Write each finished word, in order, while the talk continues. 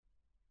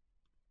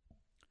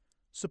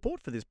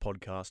Support for this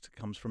podcast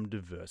comes from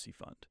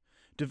DiversiFund.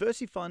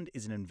 DiversiFund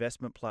is an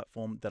investment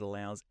platform that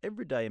allows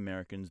everyday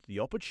Americans the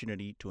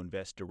opportunity to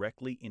invest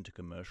directly into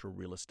commercial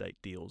real estate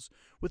deals,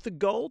 with the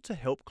goal to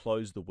help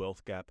close the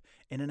wealth gap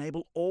and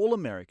enable all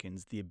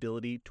Americans the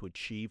ability to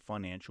achieve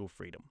financial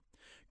freedom.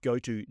 Go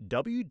to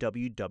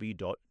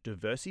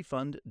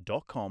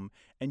www.diversifund.com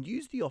and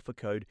use the offer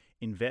code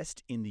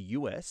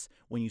INVESTINTHEUS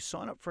when you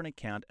sign up for an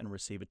account and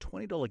receive a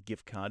 $20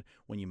 gift card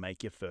when you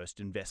make your first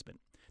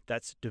investment.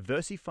 That's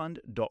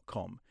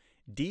diversifund.com,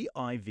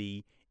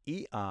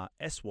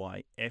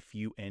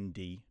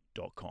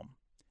 DIVERSYFUND.com.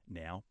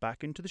 Now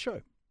back into the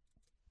show.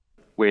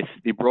 With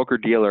the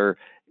broker-dealer,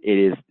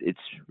 it's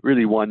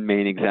really one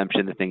main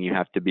exemption. The thing you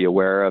have to be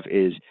aware of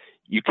is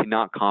you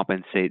cannot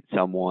compensate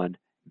someone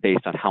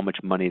based on how much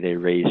money they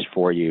raised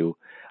for you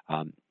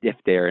if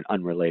they're an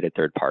unrelated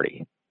third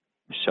party.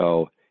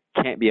 So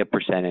can't be a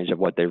percentage of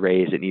what they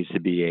raised. It needs to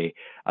be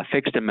a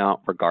fixed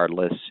amount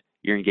regardless.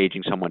 You're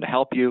engaging someone to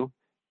help you,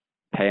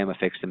 pay them a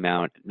fixed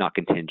amount, not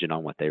contingent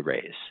on what they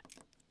raise.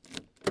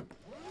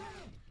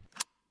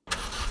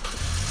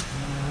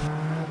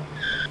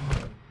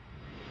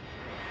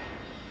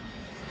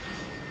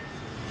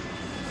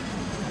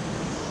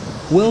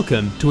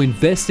 Welcome to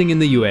Investing in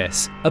the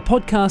US, a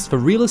podcast for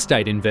real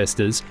estate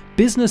investors,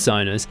 business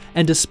owners,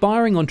 and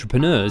aspiring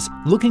entrepreneurs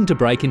looking to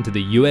break into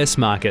the US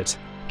market.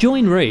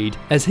 Join Reed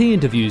as he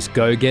interviews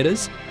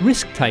go-getters,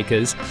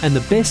 risk-takers, and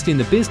the best in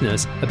the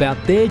business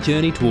about their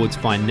journey towards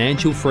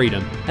financial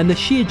freedom and the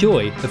sheer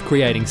joy of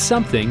creating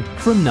something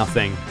from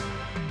nothing.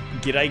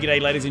 G'day,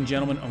 ladies and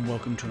gentlemen, and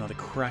welcome to another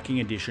cracking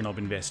edition of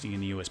Investing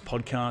in the US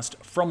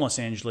podcast from Los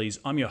Angeles.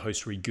 I'm your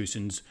host, Reed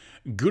Goosens.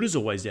 Good as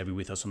always to have you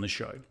with us on the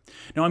show.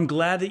 Now, I'm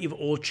glad that you've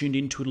all tuned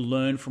in to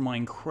learn from my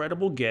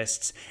incredible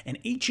guests, and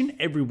each and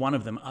every one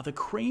of them are the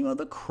cream of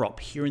the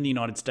crop here in the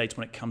United States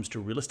when it comes to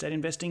real estate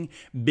investing,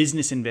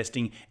 business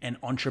investing,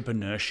 and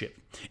entrepreneurship.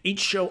 Each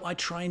show, I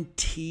try and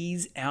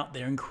tease out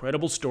their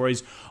incredible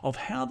stories of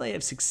how they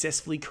have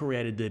successfully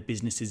created their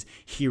businesses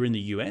here in the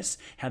US,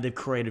 how they've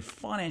created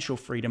financial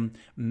freedom,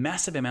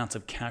 massive amounts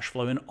of cash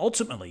flow, and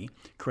ultimately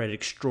created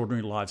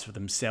extraordinary lives for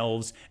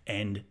themselves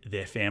and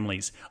their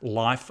families.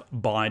 Life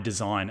by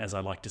design, as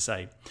I like to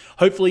say.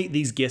 Hopefully,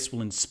 these guests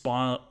will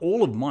inspire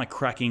all of my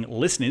cracking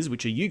listeners,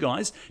 which are you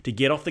guys, to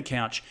get off the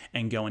couch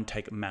and go and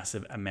take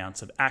massive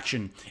amounts of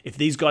action. If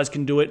these guys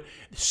can do it,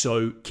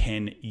 so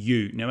can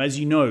you. Now, as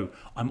you know,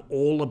 I'm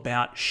all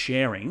about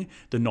sharing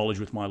the knowledge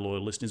with my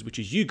loyal listeners, which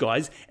is you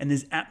guys, and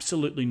there's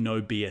absolutely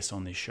no BS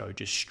on this show,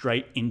 just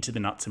straight into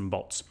the nuts and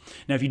bolts.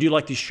 Now, if you do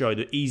like this show,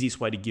 the easiest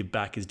way to give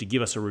back is to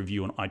give us a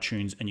review on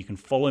iTunes, and you can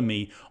follow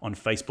me on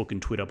Facebook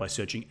and Twitter by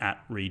searching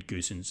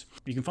 @ReedGoosens.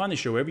 You can find the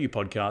show wherever you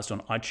podcast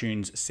on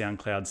iTunes,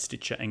 SoundCloud,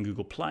 Stitcher, and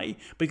Google Play,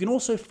 but you can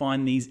also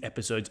find these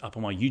episodes up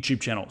on my YouTube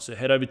channel. So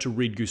head over to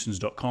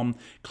reedgoosens.com,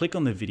 click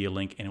on the video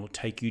link, and it will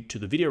take you to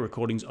the video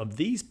recordings of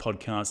these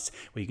podcasts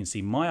where you can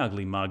see my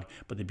ugly mug,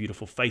 but the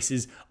beautiful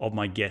faces of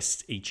my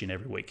guests each and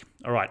every week.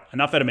 All right,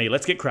 enough out of me.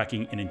 Let's get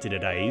cracking and into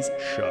today's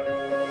show.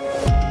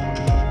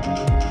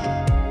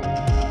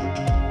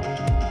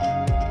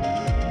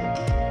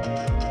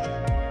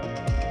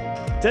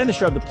 Today on the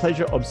show, I have the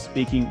pleasure of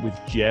speaking with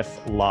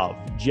Jeff Love.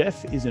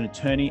 Jeff is an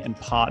attorney and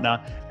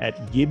partner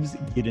at Gibbs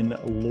Giddens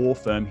Law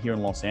Firm here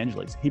in Los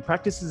Angeles. He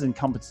practices and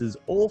encompasses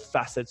all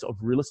facets of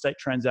real estate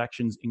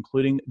transactions,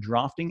 including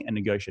drafting and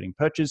negotiating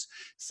purchase,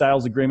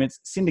 sales agreements,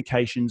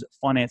 syndications,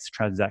 finance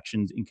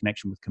transactions in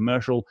connection with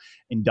commercial,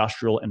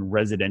 industrial, and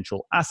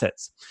residential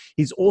assets.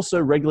 He's also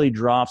regularly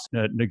drafts,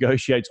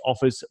 negotiates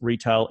office,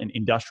 retail, and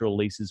industrial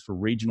leases for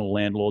regional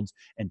landlords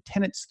and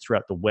tenants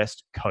throughout the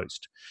West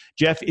Coast.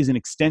 Jeff has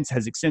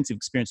extensive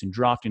experience in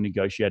drafting,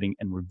 negotiating,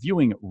 and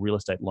reviewing real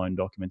estate loan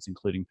documents,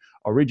 including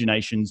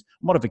originations,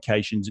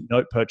 modifications,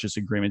 note purchase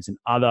agreements, and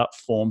other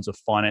forms of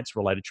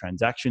finance-related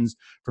transactions,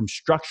 from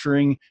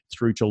structuring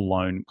through to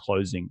loan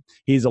closing.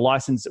 He is a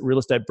licensed real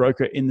estate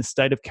broker in the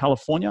state of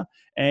California,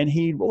 and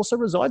he also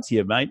resides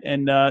here, mate.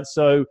 And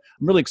so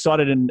I'm really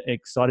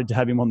excited to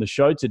have him on the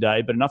show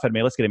today. But enough out of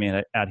me. Let's get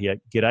him out here.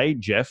 G'day,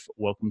 Jeff.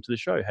 Welcome to the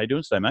show. How you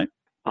doing today, mate?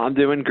 I'm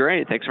doing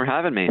great. Thanks for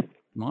having me.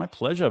 My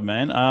pleasure,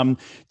 man.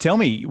 Tell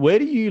me, where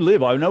do you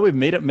live? I know we've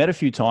met a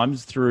few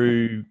times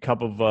through a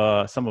couple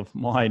of some of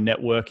my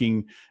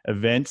networking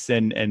events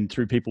and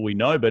through people we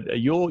know. But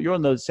you're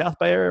in the South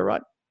Bay area,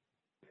 right?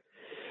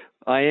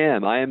 I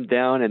am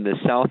down in the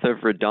south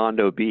of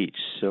Redondo Beach.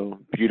 So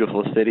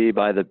beautiful city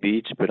by the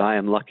beach, but I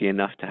am lucky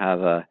enough to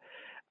have a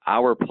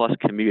hour-plus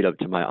commute up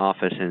to my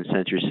office in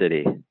Century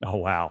City. Oh,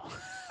 wow.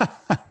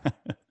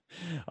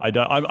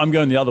 I'm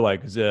going the other way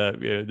because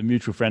the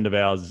mutual friend of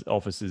ours'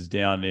 office is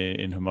down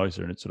in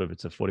Hermosa, and it's a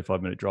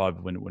 45-minute drive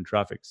when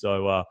traffic.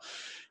 So, I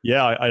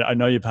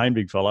know your pain,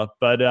 big fella.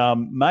 But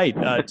mate,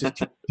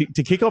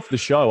 to kick off the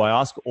show, I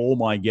ask all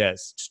my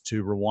guests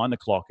to rewind the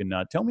clock and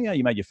tell me how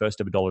you made your first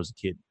ever dollar as a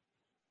kid.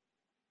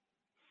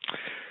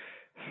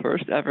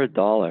 First ever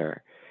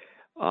dollar.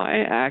 I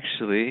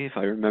actually, if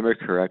I remember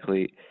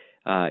correctly,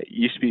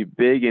 used to be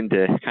big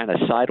into kind of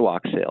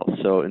sidewalk sales.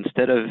 So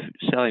instead of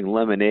selling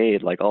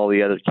lemonade like all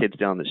the other kids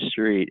down the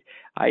street,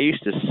 I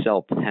used to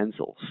sell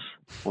pencils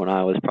when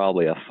I was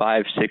probably a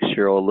 5,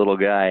 6-year-old little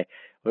guy.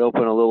 We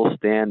open a little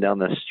stand down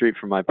the street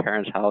from my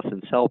parents' house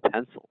and sell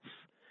pencils,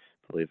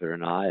 believe it or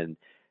not. And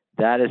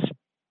that is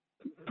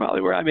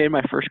probably where I made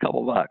my first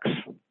couple bucks.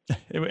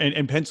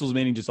 And pencils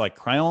meaning just like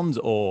crayons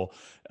or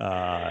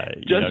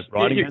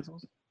writing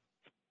pencils?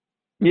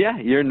 Yeah,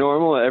 your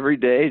normal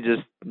everyday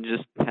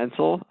just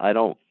pencil. I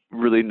don't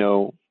really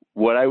know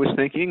what I was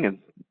thinking and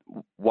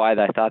why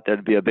I thought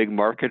there'd be a big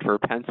market for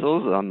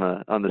pencils on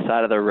the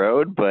side of the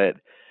road, but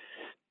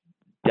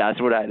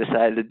that's what I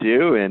decided to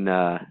do, and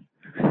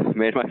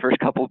made my first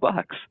couple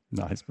bucks.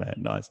 Nice, man.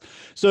 Nice.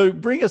 So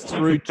bring us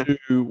through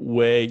to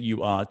where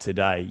you are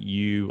today.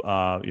 You're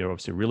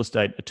obviously a real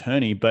estate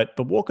attorney, but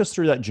walk us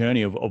through that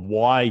journey of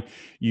why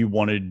you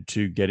wanted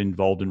to get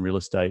involved in real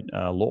estate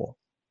law.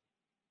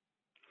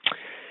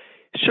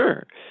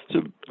 Sure.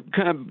 So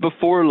kind of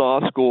before law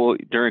school,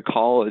 during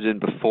college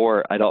and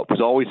before, I was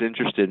always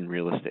interested in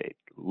real estate.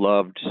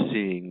 Loved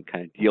seeing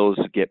kind of deals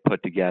get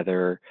put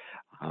together,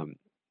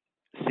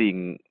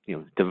 seeing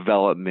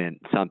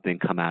development, something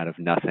come out of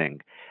nothing.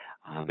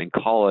 In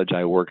college,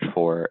 I worked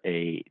for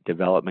a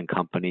development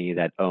company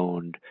that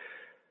owned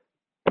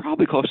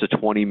probably close to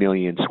 20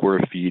 million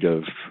square feet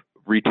of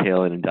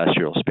retail and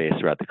industrial space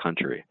throughout the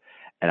country.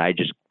 And I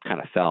just kind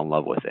of fell in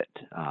love with it.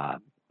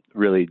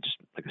 Really, just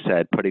like I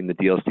said, putting the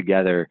deals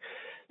together.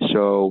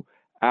 So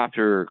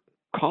after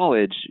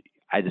college,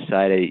 I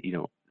decided,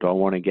 do I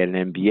want to get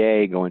an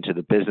MBA, go into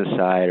the business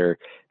side, or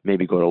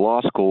maybe go to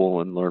law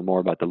school and learn more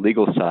about the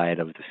legal side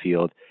of the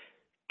field?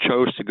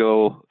 Chose to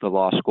go the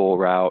law school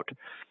route.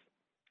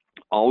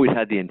 Always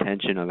had the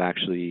intention of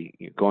actually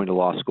going to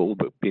law school,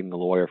 but being a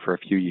lawyer for a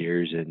few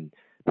years and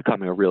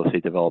becoming a real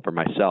estate developer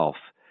myself.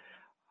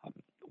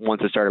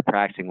 Once I started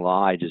practicing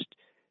law, I just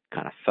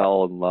kind of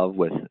fell in love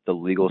with the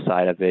legal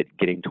side of it,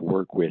 getting to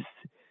work with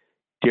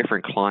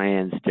different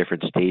clients,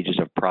 different stages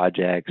of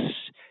projects,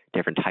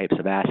 different types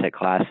of asset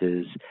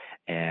classes,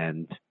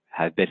 and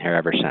have been here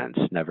ever since.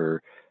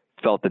 Never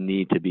felt the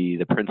need to be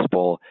the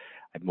principal.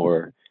 I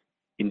more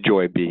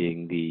enjoy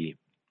being the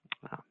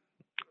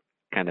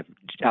kind of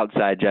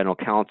outside general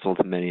counsel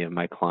to many of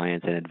my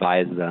clients and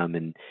advise them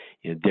in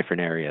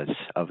different areas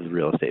of the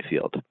real estate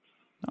field.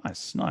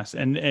 Nice.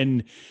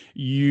 And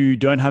you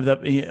don't have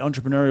that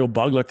entrepreneurial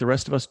bug like the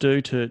rest of us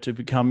do to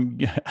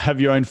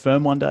have your own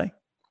firm one day?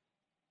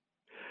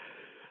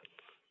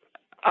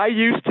 I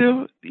used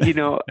to,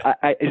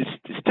 it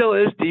still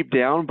is deep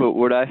down, but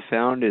what I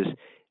found is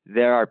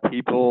there are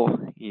people,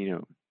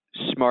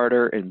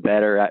 smarter and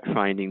better at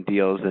finding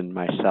deals than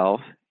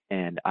myself.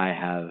 And I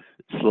have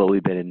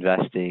slowly been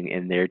investing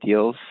in their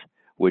deals,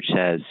 which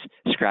has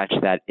scratched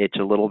that itch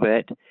a little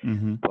bit.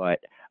 Mm-hmm. But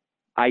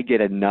I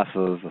get enough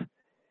of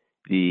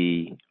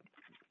the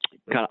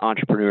kind of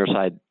entrepreneur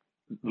side,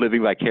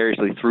 living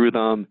vicariously through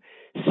them,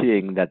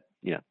 seeing that,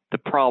 the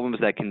problems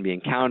that can be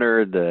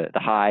encountered, the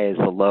highs,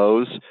 the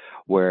lows,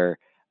 where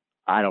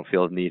I don't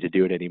feel the need to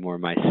do it anymore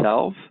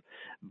myself,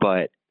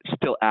 but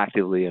still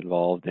actively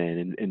involved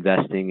in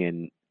investing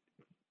and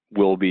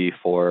will be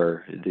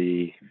for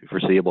the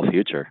foreseeable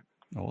future.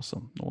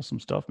 Awesome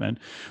stuff, man.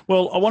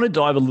 Well, I want to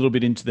dive a little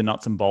bit into the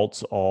nuts and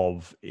bolts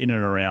of in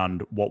and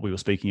around what we were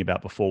speaking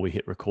about before we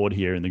hit record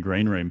here in the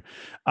green room.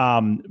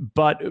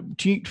 But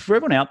for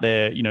everyone out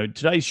there,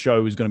 today's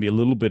show is going to be a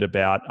little bit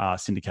about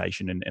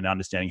syndication and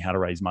understanding how to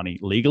raise money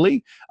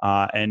legally,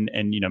 and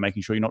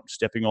making sure you're not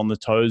stepping on the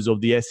toes of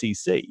the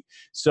SEC.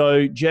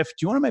 So, Jeff, do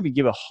you want to maybe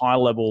give a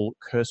high-level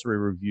cursory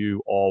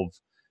review of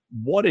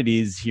what it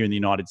is here in the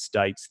United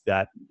States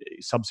that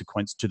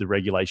subsequent to the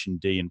Regulation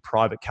D and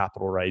private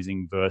capital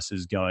raising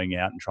versus going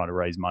out and trying to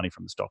raise money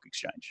from the stock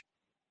exchange?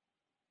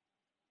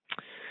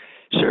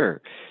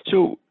 Sure.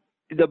 So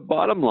the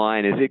bottom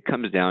line is it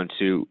comes down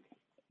to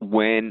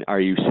when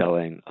are you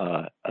selling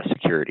a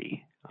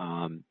security?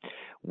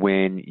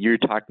 When you're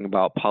talking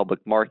about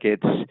public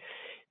markets,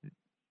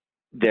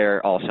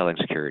 they're all selling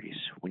securities.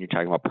 When you're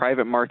talking about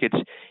private markets,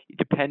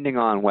 depending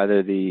on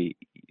whether the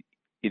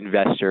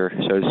investor,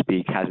 so to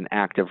speak, has an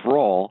active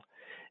role,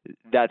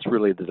 that's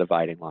really the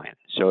dividing line.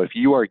 So if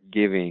you are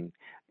giving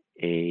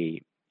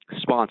a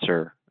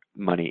sponsor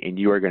money and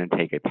you are going to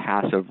take a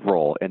passive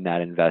role in that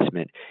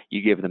investment,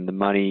 you give them the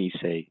money, you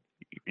say,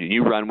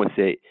 you run with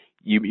it,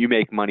 you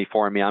make money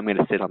for me, I'm going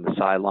to sit on the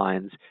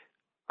sidelines,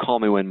 call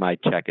me when my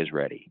check is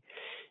ready.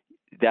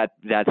 That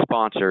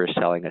sponsor is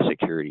selling a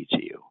security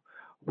to you,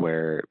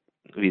 where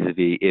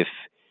vis-a-vis if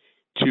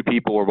two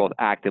people were both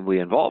actively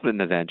involved in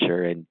the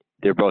venture and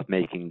they're both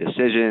making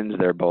decisions,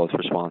 they're both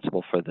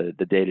responsible for the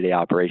day-to-day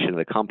operation of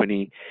the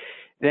company,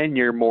 then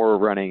you're more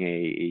running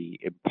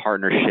a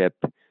partnership.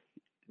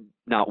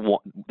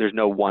 There's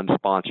no one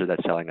sponsor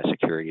that's selling a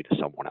security to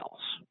someone else.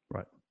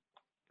 Right.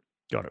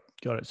 Got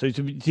it. So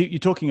you're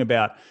talking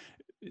about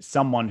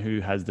someone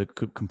who has the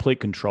complete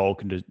control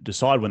can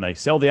decide when they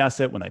sell the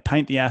asset, when they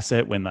paint the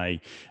asset, when they,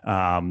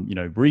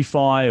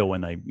 refi, or when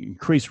they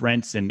increase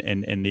rents. And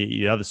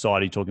the other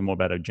side, you're talking more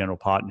about a general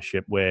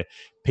partnership where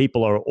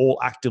people are all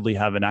actively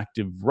have an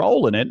active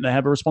role in it, and they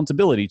have a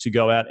responsibility to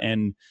go out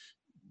and,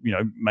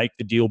 make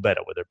the deal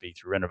better, whether it be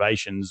through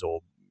renovations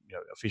or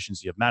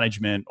efficiency of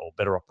management or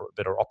better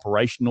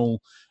operationally,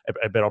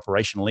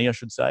 I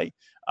should say.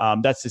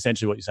 That's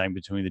essentially what you're saying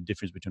between the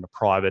difference between a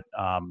private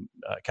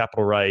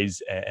capital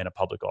raise and a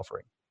public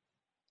offering.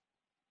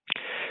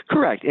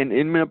 Correct. And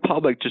in a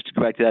public, just to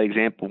go back to that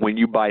example, when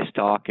you buy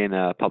stock in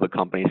a public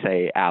company,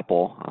 say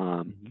Apple,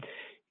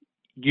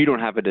 you don't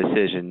have a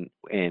decision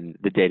in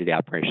the day-to-day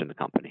operation of the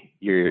company.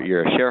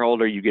 You're a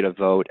shareholder. You get a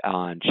vote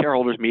on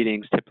shareholders'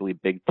 meetings, typically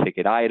big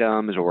ticket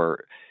items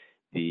or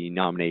the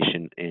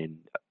nomination and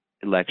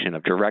election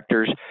of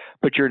directors,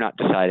 but you're not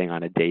deciding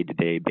on a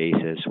day-to-day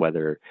basis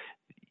whether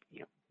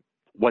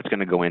what's going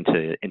to go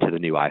into the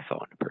new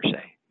iPhone per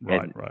se.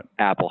 Right.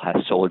 Apple has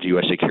sold you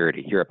a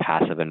security. You're a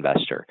passive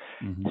investor.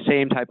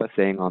 Same type of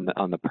thing on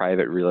the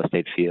private real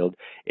estate field.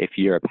 If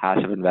you're a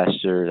passive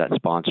investor, that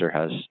sponsor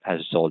has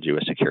sold you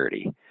a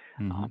security.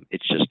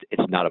 It's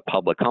not a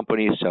public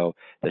company, so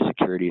the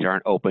securities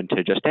aren't open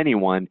to just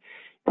anyone.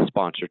 The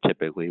sponsor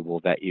typically will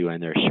vet you,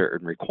 and there are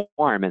certain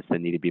requirements that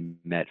need to be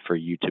met for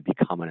you to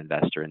become an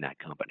investor in that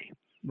company.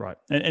 Right,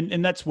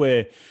 and that's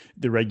where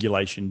the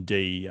Regulation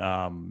D,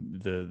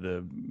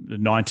 the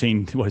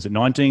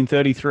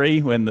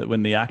 1933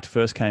 when the Act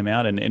first came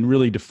out, and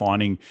really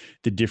defining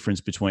the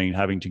difference between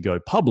having to go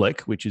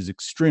public, which is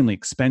extremely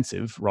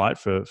expensive, right,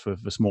 for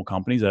small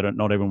companies. Not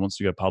everyone wants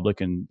to go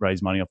public and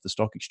raise money off the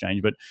stock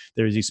exchange, but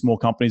there is these small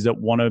companies that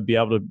want to be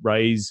able to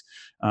raise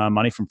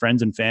money from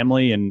friends and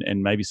family and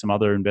maybe some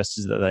other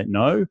investors that they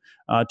know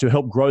to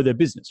help grow their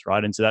business,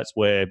 right? And so that's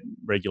where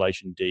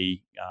Regulation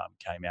D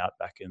came out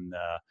back in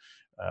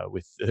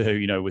with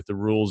the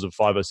rules of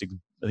 506.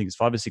 I think it's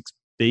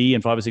 506B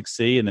and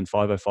 506C, and then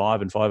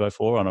 505 and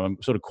 504. And I'm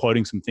sort of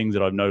quoting some things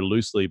that I know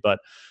loosely, but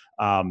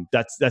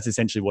that's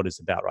essentially what it's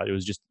about, right? It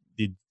was just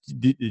the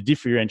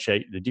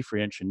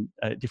differentiation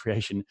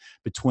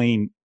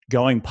between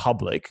going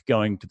public,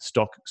 going to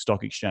the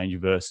stock exchange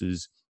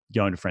versus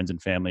going to friends and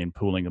family and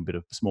pooling a bit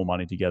of small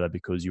money together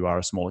because you are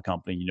a smaller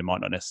company. You might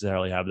not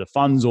necessarily have the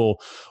funds or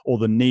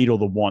the need or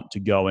the want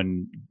to go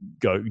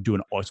do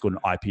what's called an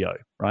IPO,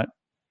 right?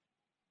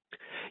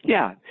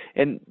 Yeah,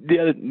 and the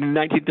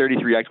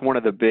 1933 Act, one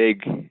of the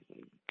big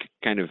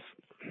kind of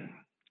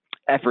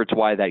efforts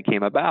why that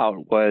came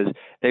about was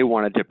they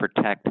wanted to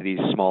protect these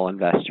small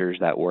investors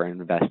that were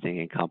investing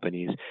in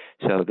companies.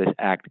 So this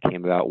act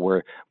came about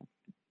where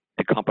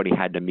the company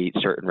had to meet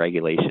certain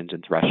regulations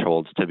and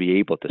thresholds to be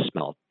able to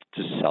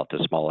sell to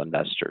small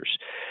investors.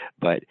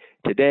 But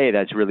today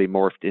that's really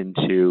morphed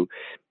into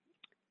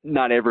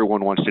not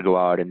everyone wants to go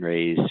out and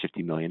raise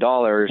 $50 million.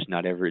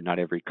 Not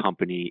every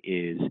company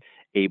is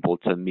able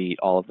to meet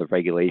all of the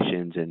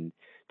regulations and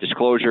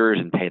disclosures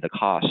and pay the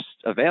costs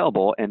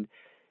available, and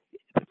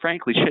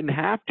frankly shouldn't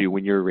have to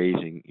when you're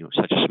raising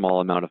such a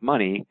small amount of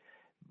money.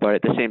 But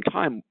at the same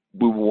time,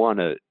 we want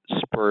to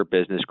spur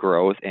business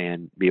growth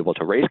and be able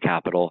to raise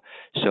capital.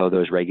 So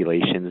those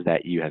regulations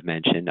that you have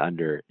mentioned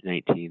under the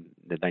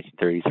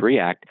 1933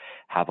 Act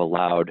have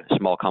allowed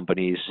small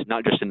companies,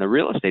 not just in the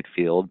real estate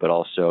field, but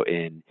also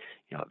in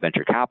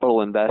venture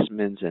capital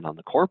investments and on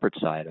the corporate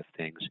side of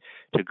things,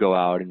 to go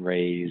out and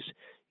raise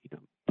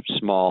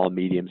small,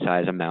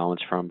 medium-sized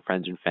amounts from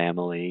friends and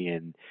family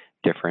and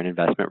different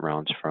investment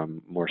rounds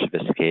from more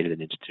sophisticated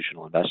and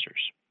institutional investors.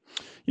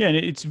 Yeah, and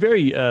it's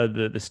very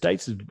the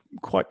States is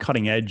quite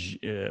cutting edge.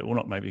 Well,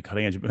 not maybe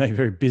cutting edge, but maybe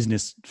very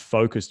business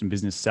focused and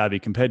business savvy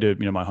compared to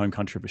my home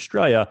country of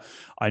Australia.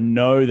 I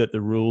know that the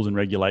rules and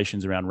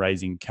regulations around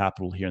raising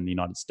capital here in the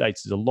United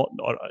States is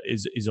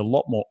a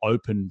lot more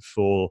open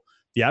for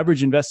the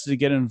average investor to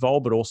get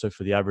involved, but also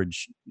for the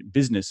average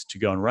business to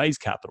go and raise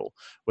capital.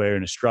 Where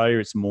in Australia,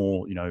 it's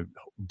more,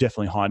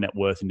 definitely high net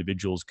worth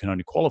individuals can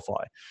only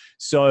qualify.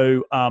 So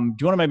do you want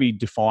to maybe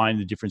define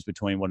the difference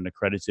between what an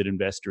accredited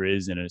investor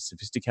is and a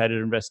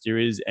sophisticated investor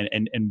is,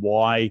 and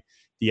why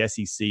the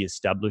SEC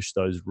established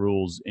those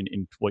rules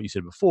in what you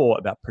said before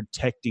about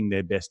protecting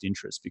their best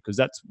interests? Because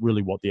that's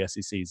really what the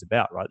SEC is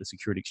about, right? The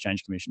Security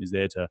Exchange Commission is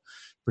there to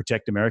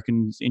protect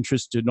Americans'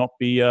 interests to not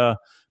be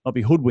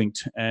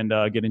hoodwinked and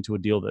get into a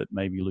deal that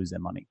maybe lose their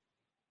money.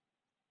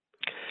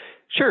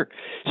 Sure.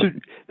 So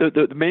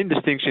the main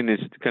distinction is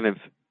kind of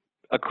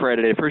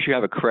accredited. First, you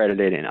have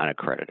accredited and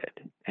unaccredited.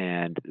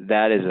 And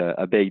that is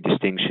a big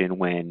distinction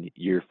when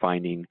you're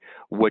finding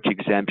which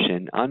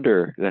exemption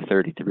under the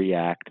 33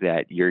 Act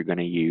that you're going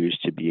to use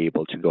to be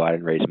able to go out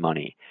and raise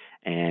money.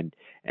 And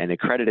an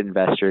accredited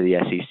investor, the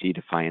SEC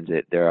defines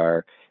it. There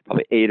are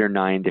probably 8 or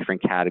 9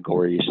 different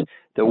categories.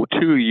 The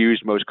two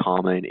used most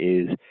common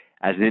is,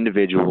 as an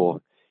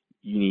individual,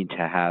 you need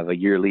to have a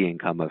yearly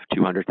income of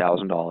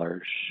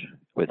 $200,000,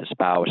 with a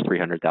spouse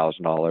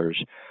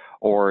 $300,000,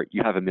 or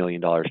you have $1 million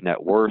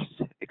net worth,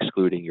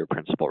 excluding your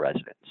principal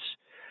residence.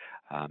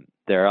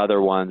 There are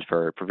other ones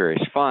for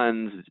various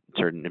funds.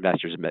 Certain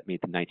investors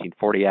meet the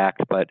 1940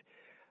 Act, but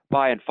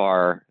by and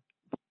far,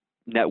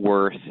 net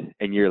worth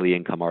and yearly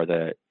income are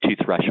the two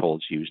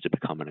thresholds used to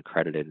become an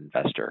accredited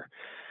investor.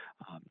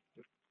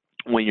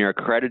 When you're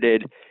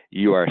accredited,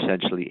 you are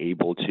essentially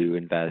able to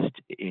invest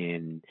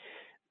in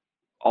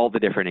all the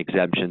different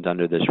exemptions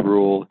under this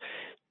rule.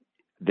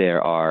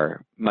 There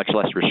are much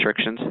less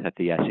restrictions that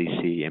the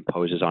SEC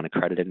imposes on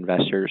accredited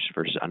investors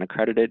versus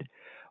unaccredited,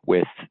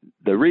 with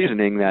the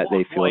reasoning that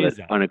they feel that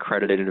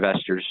unaccredited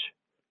investors,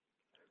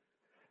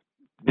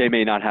 they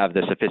may not have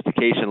the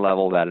sophistication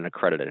level that an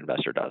accredited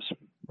investor does.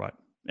 Right.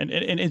 And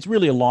it's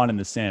really a line in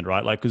the sand,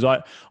 right? Like, because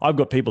I've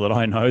got people that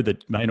I know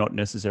that may not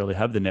necessarily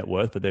have the net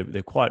worth, but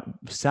they're quite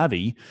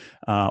savvy,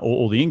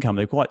 or the income.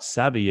 They're quite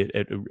savvy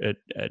at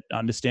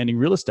understanding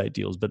real estate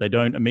deals, but they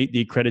don't meet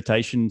the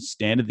accreditation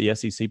standard the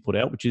SEC put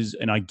out, which is,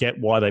 and I get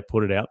why they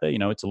put it out there. You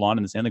know, it's a line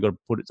in the sand. They've got to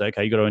put it. Say,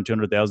 okay, you got to earn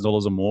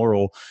 $200,000 or more,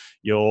 or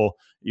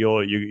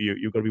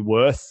you've got to be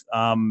worth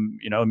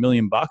 $1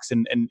 million.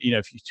 And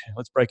if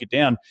let's break it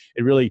down,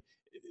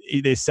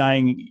 they're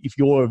saying if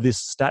you're of this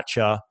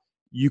stature,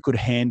 you could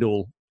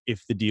handle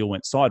if the deal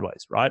went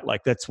sideways, right?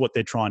 Like that's what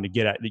they're trying to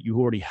get at, that you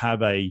already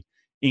have a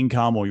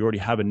income or you already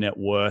have a net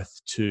worth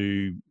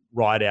to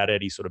ride out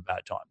any sort of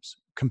bad times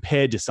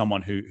compared to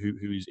someone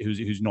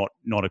who's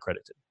not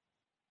accredited.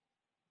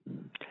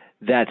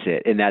 That's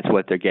it. And that's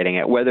what they're getting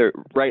at, whether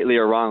rightly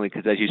or wrongly,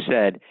 because as you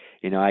said,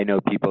 I know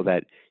people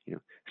that,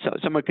 so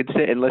someone could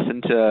sit and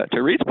listen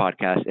to Reed's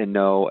podcast and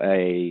know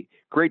a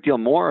great deal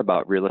more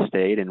about real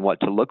estate and what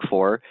to look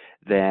for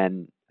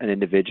than an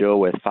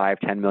individual with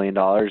 $5-10 million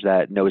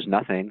that knows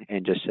nothing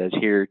and just says,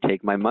 here,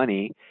 take my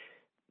money.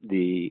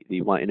 The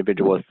one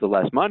individual with the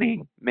less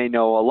money may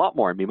know a lot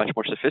more and be much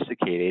more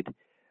sophisticated,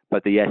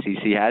 but the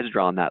SEC has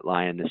drawn that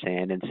line in the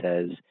sand and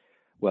says,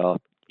 well,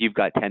 you've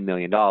got $10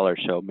 million,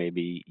 so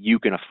maybe you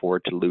can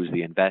afford to lose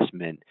the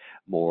investment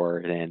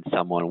more than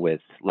someone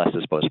with less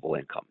disposable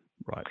income.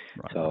 Right.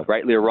 So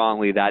rightly or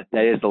wrongly, that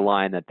is the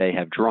line that they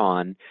have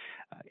drawn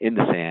in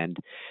the sand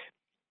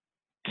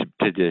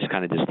to just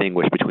kind of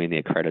distinguish between the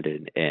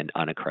accredited and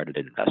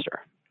unaccredited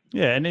investor.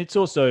 Yeah, and it's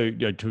also,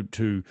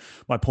 to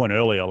my point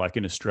earlier, like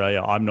in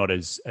Australia, I'm not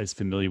as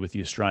familiar with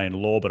the Australian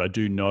law, but I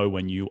do know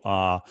when you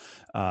are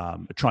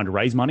trying to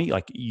raise money,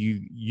 like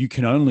you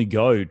can only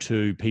go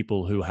to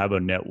people who have a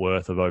net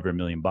worth of over $1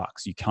 million.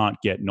 You can't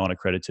get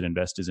non-accredited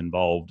investors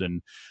involved.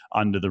 And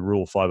under the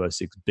Rule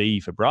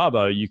 506B for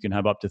Bravo, you can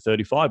have up to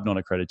 35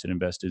 non-accredited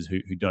investors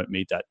who don't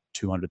meet that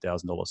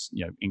 $200,000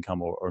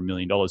 income or $1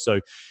 million. So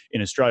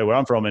in Australia, where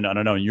I'm from, and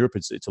I know in Europe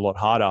it's a lot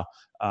harder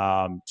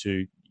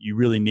you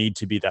really need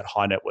to be that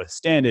high net worth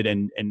standard.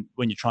 And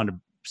when you're trying to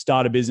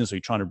start a business or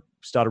you're trying to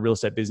start a real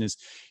estate business,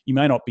 you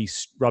may not be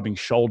rubbing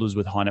shoulders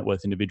with high net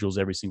worth individuals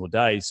every single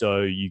day.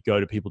 So you go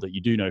to people that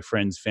you do know,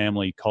 friends,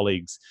 family,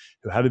 colleagues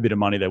who have a bit of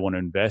money they want to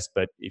invest.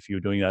 But if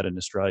you're doing that in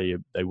Australia,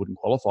 they wouldn't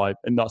qualify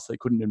and thus they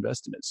couldn't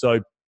invest in it.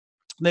 So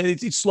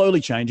it's slowly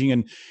changing.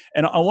 And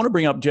I want to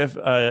bring up, Jeff,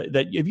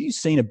 that have you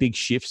seen a big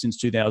shift since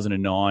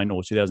 2009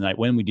 or 2008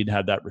 when we did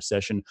have that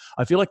recession?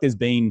 I feel like there's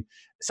been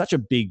such a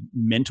big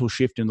mental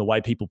shift in the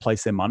way people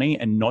place their money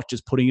and not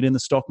just putting it in the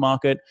stock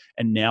market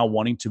and now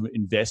wanting to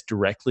invest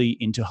directly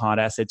into hard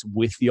assets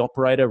with the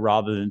operator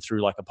rather than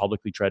through like a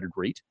publicly traded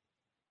REIT.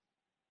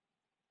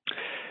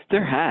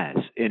 There has,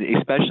 and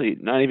especially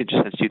not even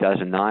just since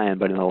 2009,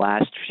 but in the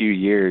last few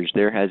years,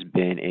 there has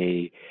been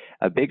a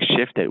big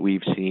shift that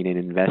we've seen in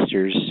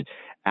investors'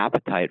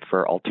 appetite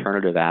for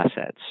alternative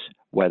assets,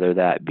 whether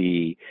that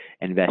be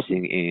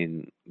investing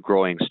in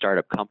growing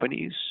startup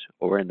companies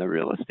or in the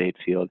real estate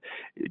field,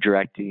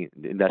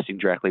 investing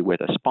directly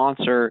with a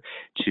sponsor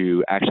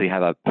to actually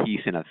have a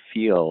piece and a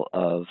feel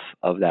of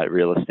that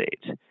real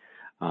estate.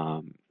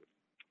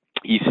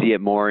 You see it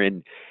more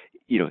in,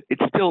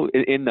 it's still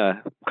in the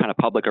kind of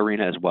public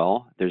arena as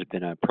well. There's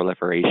been a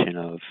proliferation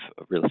of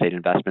real estate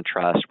investment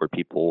trusts where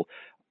people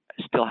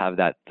still have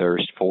that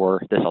thirst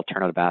for this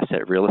alternative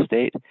asset real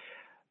estate,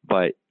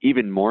 but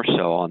even more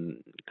so on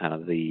kind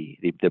of the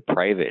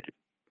private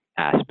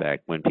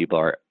aspect when people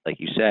are, like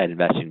you said,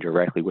 investing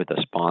directly with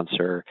a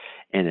sponsor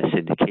in a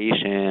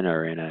syndication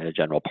or in a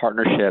general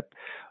partnership.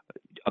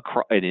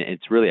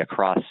 It's really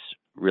across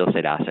real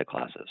estate asset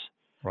classes.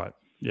 Right.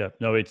 Yeah,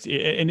 no, it's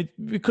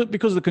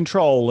because of the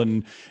control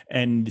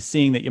and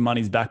seeing that your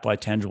money's backed by a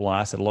tangible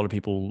asset. A lot of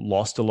people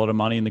lost a lot of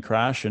money in the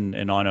crash, and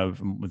I know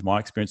with my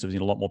experience, I've seen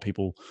a lot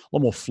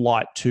more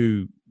flight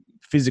to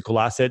physical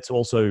assets,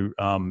 also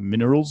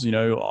minerals,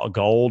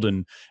 gold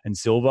and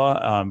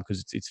silver,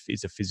 because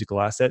it's a physical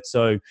asset.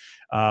 So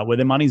where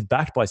their money's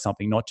backed by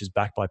something, not just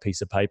backed by a piece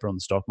of paper on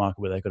the stock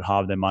market, where they could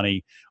halve their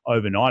money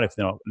overnight if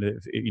they're not,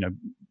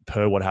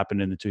 per what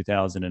happened in the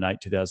 2008,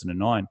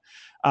 2009.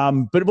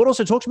 But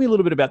also talk to me a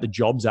little bit about the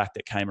Jobs Act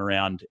that came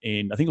around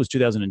in, I think it was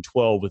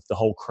 2012, with the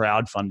whole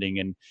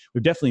crowdfunding. And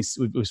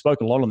we've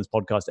spoken a lot on this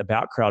podcast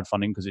about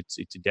crowdfunding because it's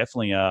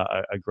definitely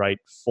a great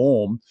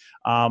form.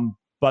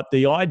 But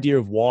the idea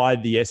of why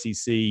the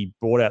SEC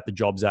brought out the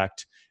Jobs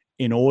Act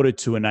in order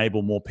to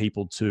enable more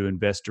people to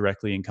invest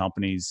directly in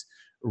companies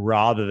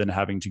rather than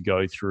having to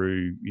go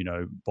through,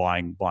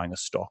 buying a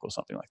stock or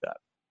something like that?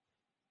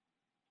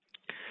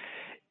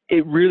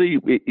 It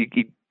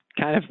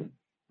kind of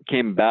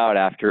came about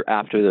after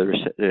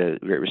the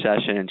Great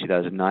Recession in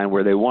 2009,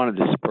 where they wanted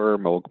to spur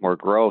more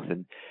growth,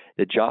 and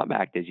the Job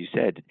Act, as you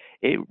said,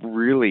 it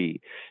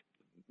really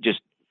just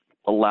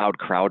allowed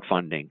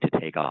crowdfunding to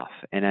take off.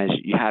 And as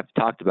you have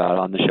talked about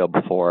on the show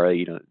before,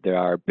 there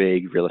are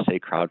big real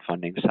estate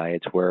crowdfunding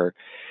sites where,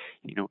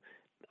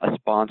 a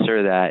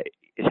sponsor that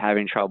is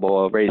having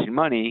trouble raising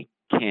money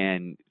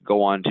can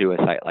go onto a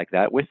site like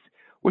that with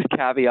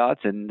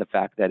caveats, and the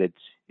fact that it's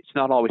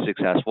not always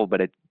successful,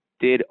 but it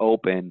did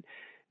open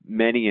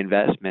many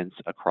investments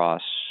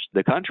across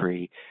the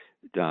country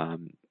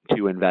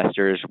to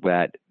investors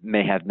that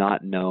may have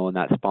not known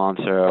that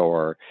sponsor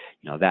or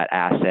that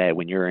asset.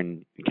 When you're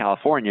in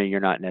California, you're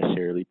not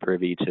necessarily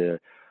privy to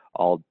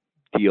all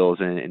deals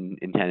in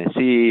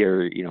Tennessee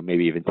or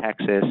maybe even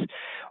Texas,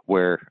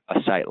 where a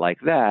site like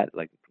that,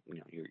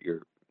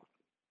 you're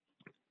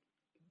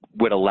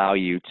would allow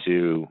you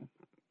to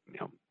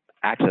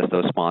access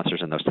those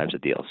sponsors and those types of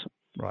deals.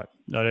 Right.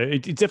 No,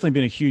 it's definitely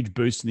been a huge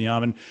boost in the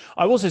arm. And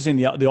I've also seen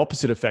the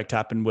opposite effect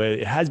happen, where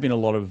it has been a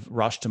lot of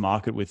rush to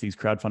market with these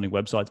crowdfunding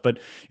websites. But,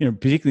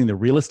 particularly in the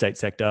real estate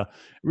sector,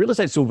 real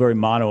estate's still very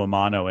mano a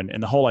mano.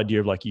 And the whole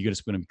idea of you're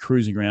just going to be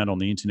cruising around on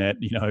the internet,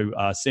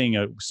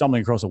 seeing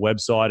something across a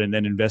website and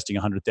then investing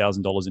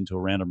 $100,000 into a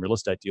random real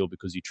estate deal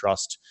because you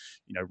trust,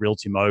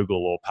 Realty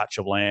Mogul or Patch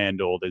of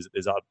Land, or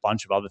there's a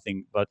bunch of other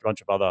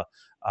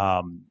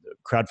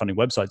crowdfunding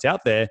websites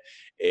out there.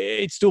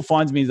 It still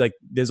finds me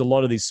there's a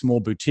lot of these small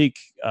boutique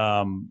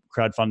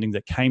crowdfunding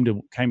that came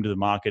to the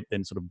market,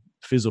 then sort of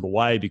fizzled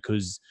away,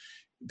 because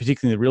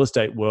particularly in the real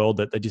estate world,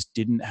 that they just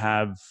didn't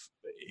have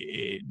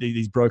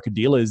these broker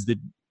dealers, that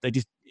they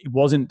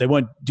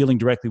weren't dealing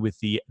directly with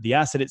the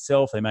asset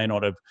itself. They may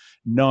not have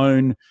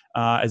known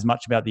as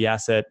much about the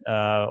asset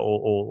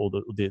or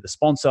the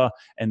sponsor,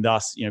 and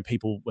thus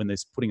people, when they're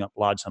putting up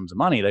large sums of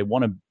money, they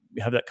want to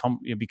have that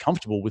be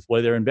comfortable with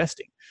where they're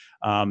investing.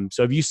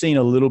 So have you seen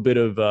a little bit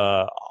of,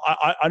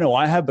 I know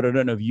I have, but I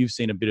don't know if you've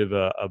seen a bit of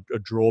a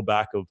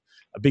drawback of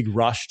a big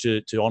rush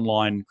to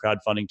online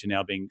crowdfunding to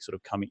now being sort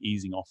of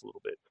easing off a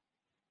little bit?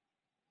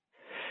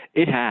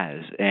 It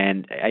has.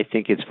 And I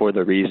think it's for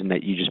the reason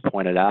that you just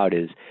pointed out,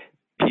 is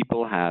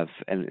people have,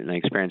 and an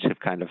experience, have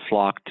kind of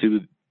flocked to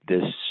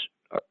this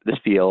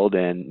field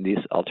and these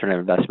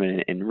alternative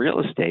investment in real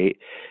estate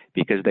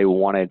because they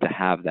wanted to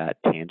have that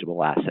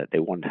tangible asset. They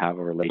wanted to have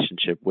a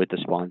relationship with the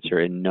sponsor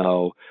and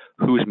know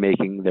who's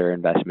making their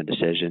investment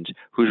decisions,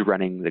 who's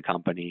running the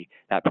company.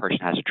 That person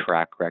has a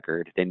track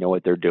record. They know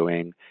what they're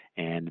doing,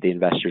 and the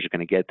investors are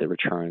going to get the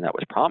return that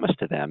was promised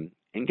to them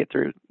and get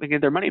their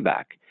money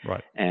back.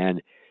 Right.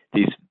 And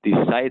these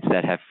sites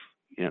that have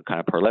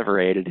kind of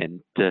proliferated and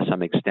to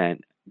some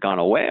extent gone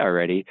away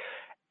already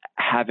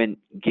haven't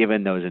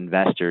given those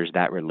investors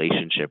that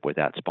relationship with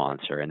that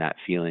sponsor and that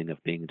feeling of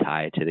being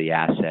tied to the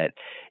asset.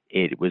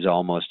 It was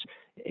almost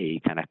a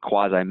kind of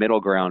quasi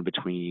middle ground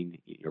between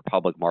your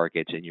public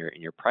markets and your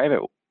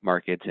private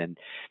markets, and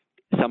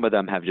some of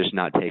them have just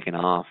not taken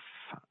off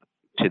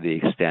to the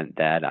extent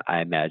that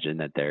I imagine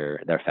that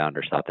their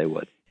founders thought they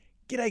would.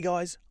 G'day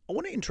guys, I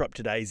want to interrupt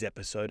today's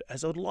episode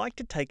as I would like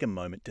to take a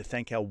moment to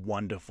thank our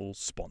wonderful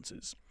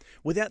sponsors.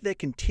 Without their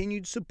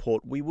continued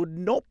support, we would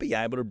not be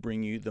able to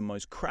bring you the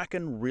most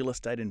cracking real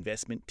estate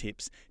investment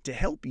tips to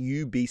help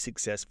you be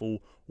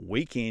successful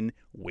week in,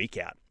 week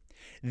out.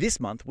 This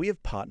month, we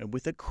have partnered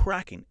with a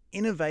cracking,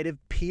 innovative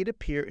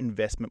peer-to-peer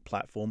investment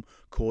platform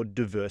called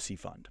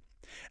DiversiFund.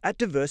 At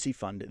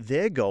DiversiFund,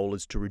 their goal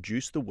is to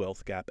reduce the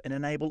wealth gap and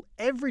enable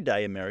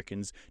everyday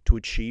Americans to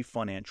achieve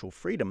financial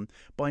freedom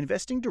by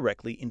investing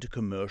directly into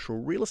commercial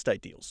real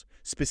estate deals,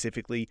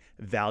 specifically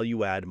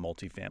value-add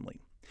multifamily.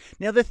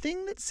 Now, the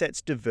thing that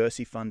sets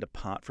DiversiFund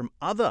apart from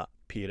other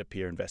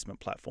peer-to-peer investment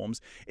platforms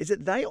is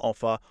that they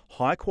offer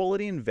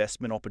high-quality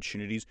investment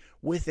opportunities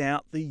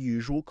without the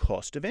usual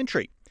cost of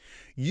entry.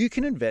 You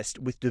can invest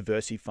with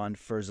DiversiFund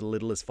for as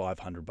little as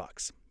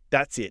 $500.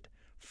 That's it.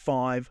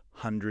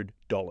 $500.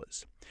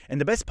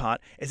 And the best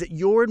part is that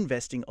you're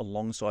investing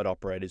alongside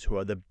operators who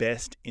are the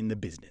best in the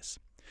business.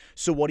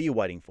 So what are you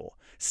waiting for?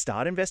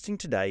 Start investing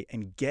today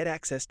and get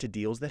access to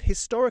deals that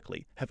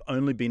historically have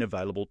only been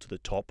available to the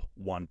top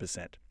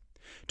 1%.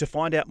 To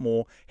find out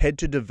more, head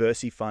to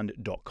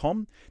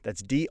diversifund.com.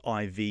 That's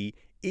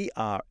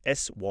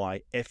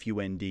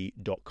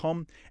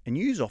DIVERSYFUND.com and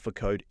use offer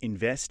code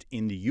INVEST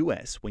in the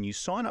US when you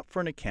sign up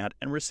for an account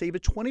and receive a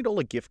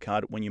 $20 gift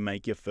card when you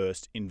make your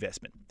first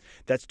investment.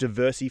 That's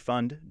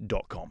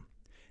diversifund.com.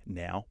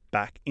 Now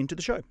back into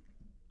the show.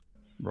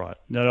 Right.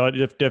 No, I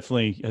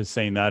definitely has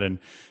seen that. And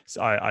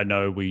I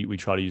know we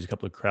try to use a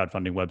couple of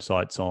crowdfunding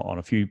websites on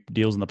a few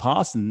deals in the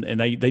past, and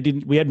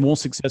we had more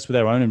success with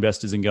our own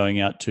investors in going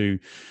out to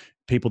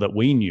people that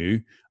we knew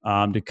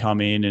to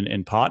come in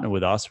and partner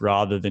with us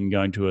rather than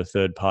going to a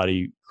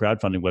third-party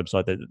crowdfunding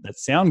website that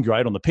sound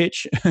great on the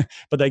pitch,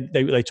 but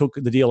they took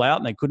the deal out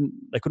and they couldn't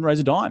raise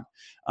a dime.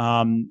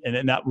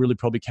 And that really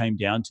probably came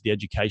down to the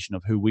education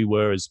of who we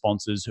were as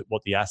sponsors,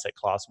 what the asset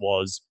class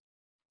was.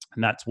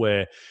 And that's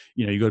where,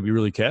 you've got to be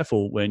really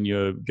careful when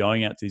you're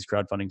going out to these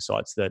crowdfunding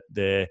sites that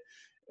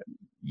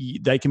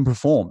they can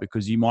perform,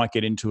 because you might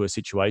get into a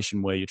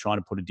situation where you're trying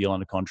to put a deal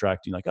under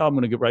contract. You're like, oh, I'm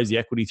going to raise the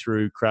equity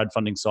through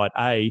crowdfunding site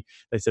A.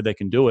 They said they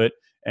can do it.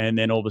 And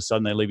then all of a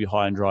sudden they leave you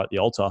high and dry at the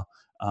altar.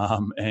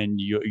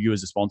 And you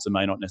as a sponsor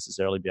may not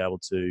necessarily be able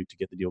to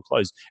get the deal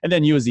closed. And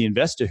then you as the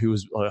investor who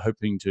was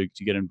hoping to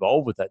get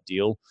involved with that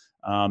deal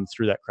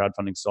through that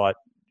crowdfunding site,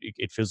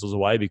 it fizzles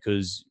away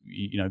because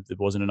there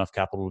wasn't enough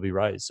capital to be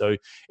raised. So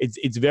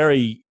it's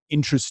very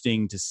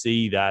interesting to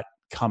see that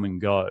come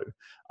and go.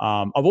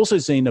 I've also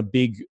seen a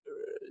big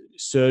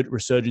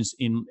resurgence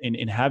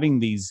in having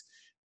these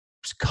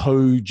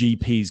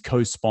co-GPs,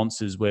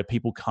 co-sponsors, where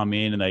people come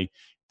in and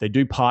they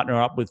do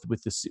partner up with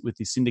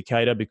the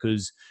syndicator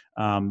because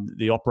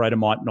the operator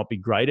might not be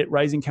great at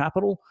raising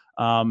capital,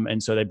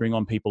 and so they bring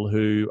on people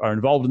who are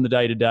involved in the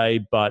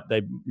day-to-day, but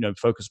they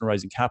focus on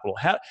raising capital.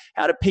 How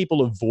do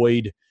people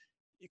avoid?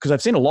 Because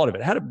I've seen a lot of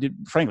it. How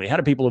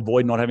do people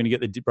avoid not having to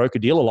get the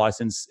broker-dealer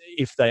license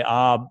if they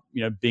are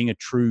being a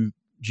true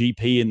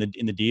GP in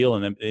the deal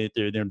and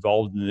they're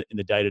involved in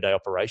the day-to-day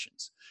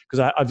operations?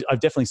 Because I've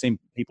definitely seen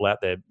people out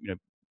there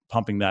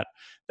pumping that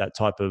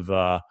type of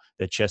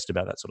their chest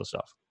about that sort of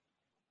stuff.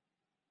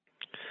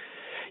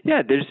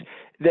 Yeah,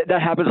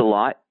 that happens a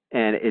lot,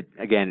 and it,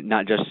 again,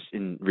 not just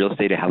in real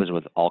estate. It happens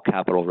with all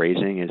capital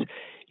raising. Is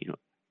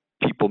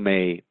people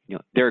may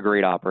they're a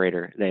great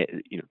operator.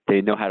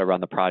 They know how to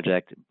run the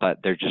project, but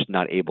they're just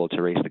not able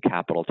to raise the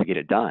capital to get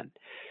it done.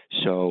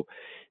 So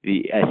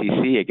the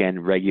SEC,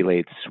 again,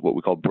 regulates what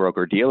we call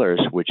broker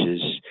dealers, which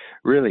is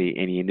really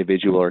any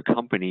individual or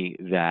company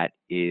that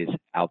is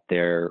out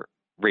there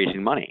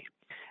raising money.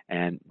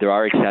 And there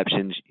are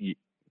exceptions.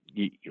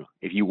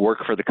 If you work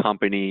for the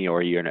company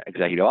or you're an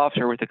executive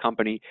officer with the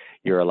company,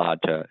 you're allowed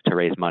to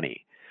raise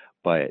money.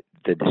 But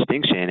the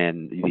distinction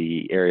and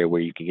the area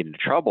where you can get into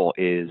trouble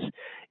is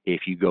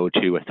if you go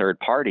to a third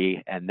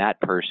party and that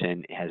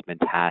person has been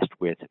tasked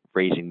with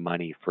raising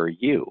money for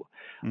you.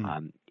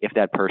 If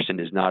that person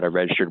is not a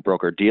registered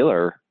broker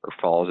dealer or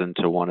falls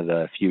into one of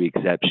the few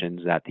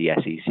exceptions that the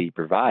SEC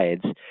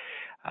provides,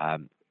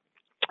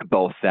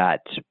 both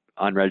that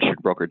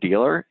unregistered broker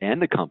dealer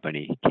and the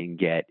company can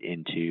get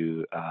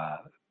into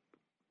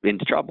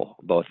trouble,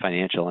 both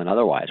financial and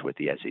otherwise, with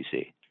the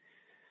SEC.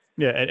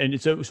 Yeah, and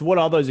so what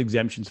are those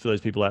exemptions for those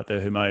people out there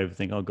who may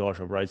think, oh gosh,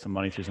 I've raised some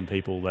money through some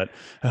people that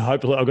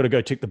hopefully I've got to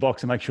go tick the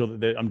box and make sure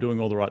that I'm doing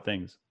all the right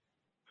things?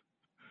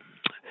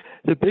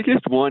 The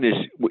biggest one is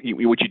what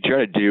you try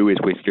to do is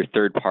with your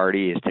third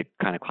party is to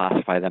kind of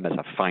classify them as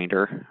a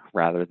finder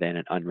rather than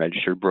an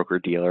unregistered broker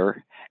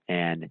dealer.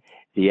 And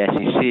the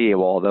SEC,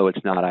 although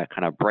it's not a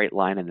kind of bright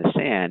line in the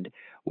sand,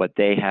 what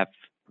they have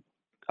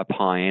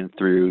opined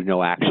through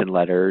no action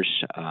letters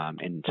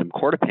and some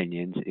court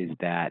opinions is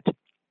that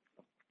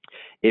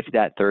if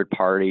that third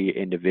party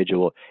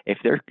individual, if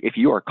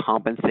you are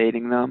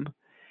compensating them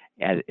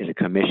as a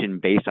commission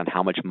based on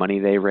how much money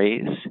they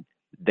raise,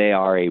 they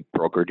are a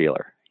broker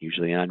dealer,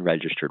 usually an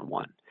unregistered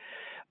one.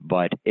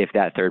 But if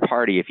that third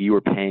party, if you were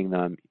paying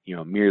them,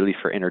 merely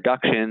for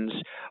introductions,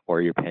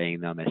 or you're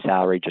paying them a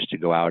salary just to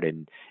go out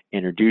and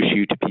introduce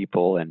you to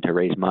people and to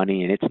raise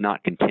money, and it's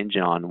not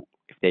contingent on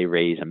if they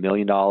raise $1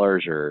 million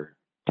or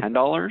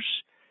 $10,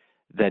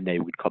 then they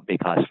would be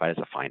classified as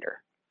a finder.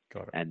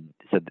 Got it. And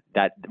so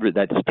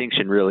that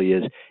distinction really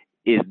is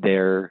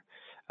their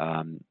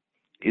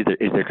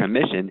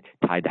commission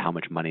tied to how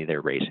much money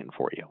they're raising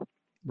for you.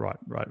 Right.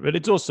 But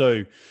it's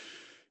also,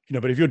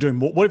 but if you're doing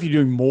more, what if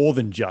you're doing more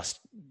than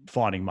just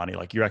finding money?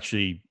 Like you're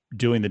actually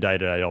doing the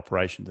day-to-day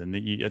operations, and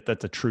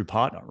that's a true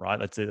partner, right?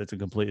 That's a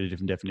completely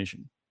different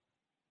definition.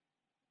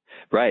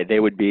 Right. They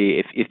would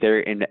be, if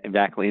they're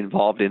exactly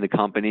involved in the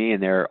company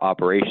and their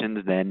operations,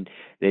 then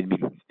they'd be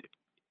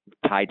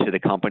tied to the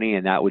company,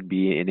 and that would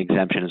be an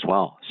exemption as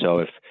well.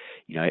 So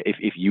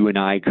if you and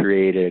I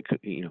create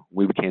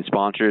we became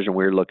sponsors and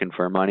we were looking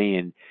for money,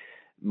 and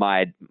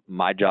my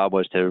job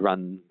was to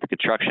run the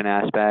construction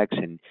aspects,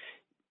 and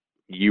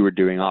you were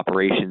doing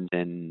operations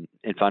and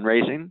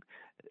fundraising,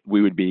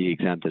 we would be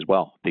exempt as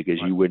well, because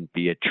you wouldn't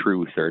be a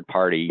true third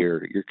party.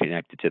 You're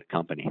connected to the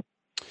company.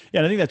 Yeah,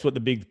 and I think that's what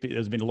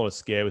there's been a lot of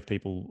scare with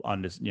people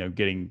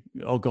getting,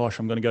 oh gosh,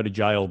 I'm going to go to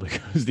jail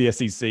because the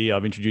SEC,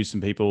 I've introduced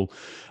some people.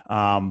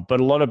 But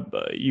a lot of,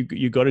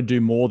 you got to do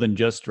more than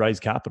just raise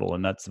capital.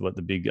 And that's what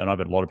and I've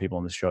had a lot of people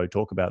on the show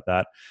talk about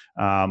that,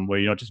 where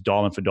you're not just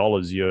dialing for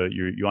dollars.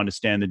 You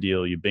understand the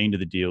deal, you've been to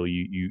the deal,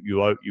 you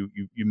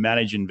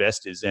manage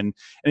investors. And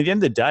at the end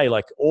of the day,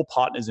 like all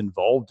partners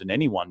involved in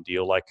any one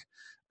deal,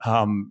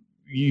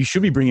 you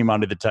should be bringing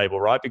money to the table,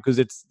 right? Because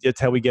it's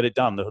how we get it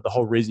done. The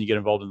whole reason you get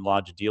involved in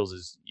larger deals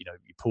is, you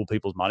pull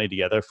people's money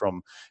together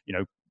from,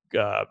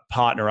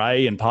 partner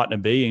A and partner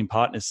B and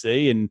partner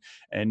C,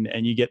 and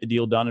you get the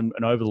deal done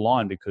and over the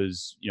line,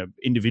 because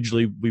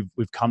individually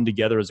we've come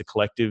together as a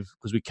collective,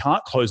 because we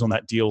can't close on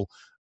that deal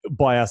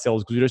by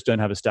ourselves because we just don't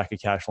have a stack of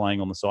cash laying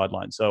on the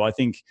sideline. So I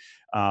think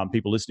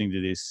people listening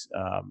to this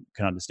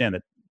can understand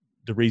that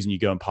the reason you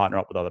go and partner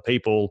up with other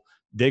people,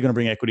 they're going to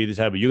bring equity to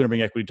the table. You're going to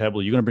bring equity to the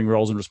table. You're going to bring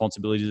roles and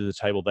responsibilities to the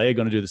table. They're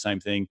going to do the same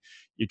thing.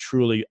 You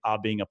truly are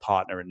being a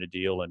partner in the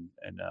deal, and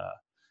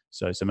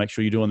so make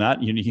sure you're doing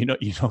that. You're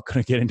not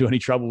going to get into any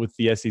trouble with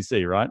the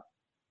SEC, right?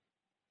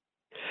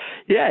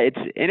 Yeah,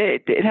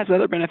 it has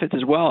other benefits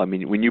as well. I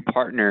mean, when you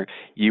partner,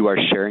 you are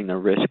sharing the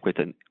risk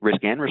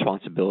and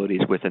responsibilities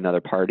with another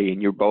party,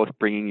 and you're both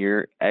bringing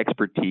your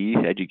expertise,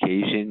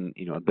 education,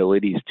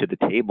 abilities to the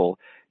table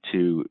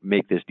to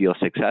make this deal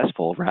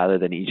successful, rather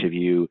than each of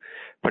you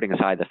putting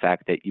aside the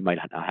fact that you might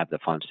not have the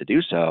funds to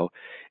do so.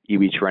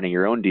 You each running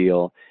your own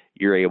deal,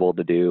 you're able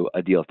to do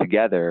a deal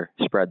together,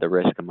 spread the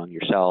risk among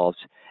yourselves,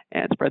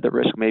 and spread the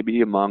risk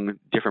maybe among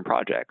different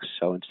projects.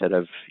 So instead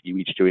of you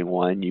each doing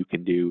one, you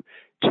can do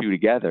two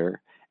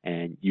together,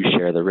 and you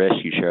share the risk,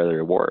 you share the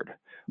reward,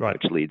 right,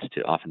 which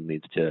often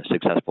leads to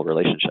successful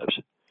relationships.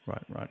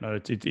 Right. No,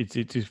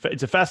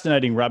 it's a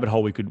fascinating rabbit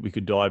hole we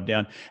could dive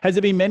down. Has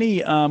there been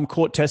many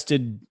court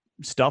tested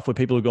stuff where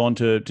people have gone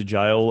to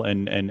jail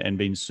and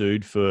been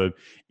sued for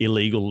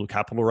illegal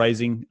capital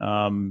raising,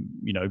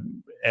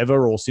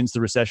 ever, or since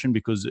the recession?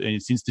 Because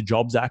since the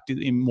Jobs Act,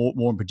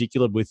 more in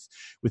particular, with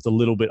a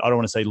little bit, I don't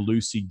want to say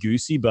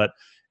loosey-goosey, but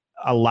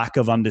a lack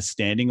of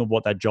understanding of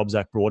what that Jobs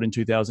Act brought in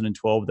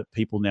 2012, that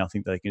people now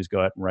think they can just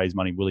go out and raise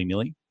money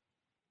willy-nilly?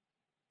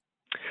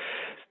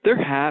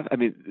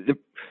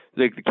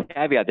 The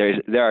caveat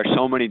there are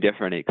so many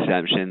different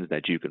exemptions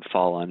that you can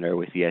fall under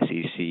with the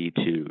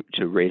SEC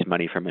to raise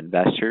money from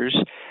investors,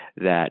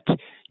 that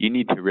you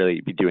need to really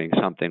be doing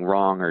something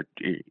wrong, or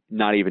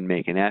not even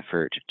make an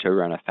effort to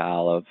run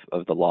afoul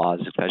of the laws,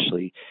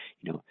 especially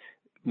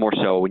more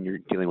so when you're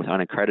dealing with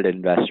unaccredited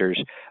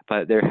investors.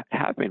 But there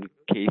have been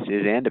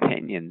cases and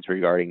opinions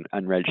regarding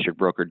unregistered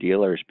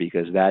broker-dealers,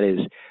 because that is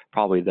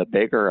probably the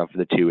bigger of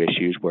the two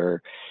issues,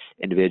 where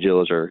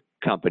individuals or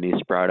companies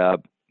sprout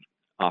up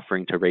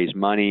offering to raise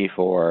money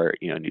for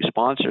new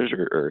sponsors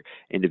or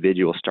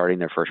individuals starting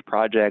their first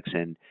projects,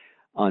 and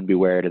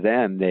unbeware to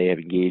them, they have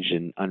engaged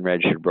in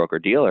unregistered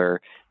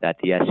broker-dealer, that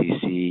the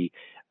SEC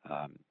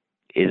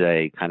is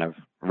a kind of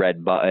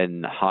red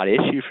button hot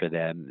issue for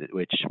them,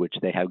 which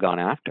they have gone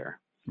after.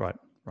 Right.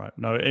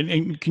 No,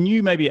 and can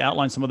you maybe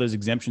outline some of those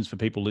exemptions for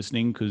people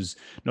listening? Because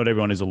not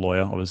everyone is a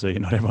lawyer, obviously.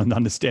 Not everyone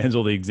understands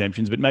all the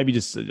exemptions, but maybe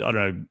just, I don't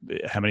know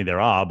how many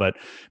there are, but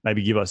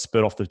maybe give us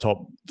spurt off the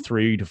top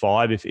 3 to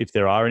 5 if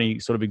there are any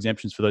sort of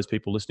exemptions for those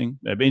people listening,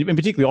 and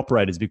particularly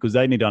operators, because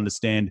they need to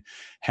understand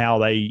how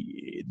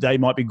they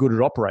might be good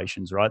at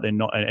operations, right? They're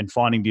not, and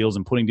finding deals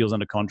and putting deals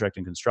under contract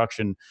and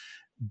construction,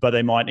 but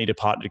they might need a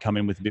partner to come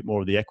in with a bit more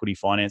of the equity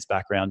finance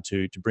background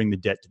to bring the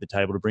debt to the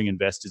table, to bring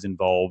investors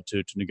involved,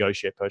 to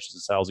negotiate purchase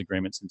and sales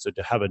agreements, and so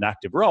to have an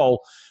active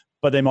role.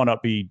 But they might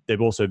not be.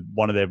 They've also,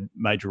 one of their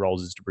major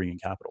roles is to bring in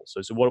capital.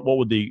 So what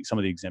would some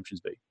of the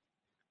exemptions be?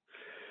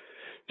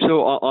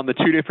 So on the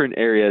two different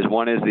areas,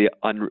 one is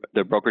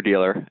the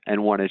broker-dealer,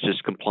 and one is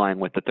just complying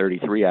with the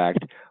 33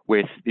 Act.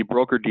 With the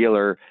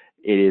broker-dealer,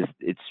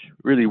 it's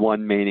really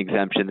one main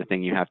exemption. The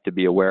thing you have to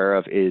be aware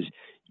of is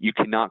you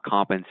cannot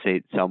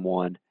compensate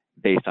someone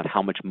based on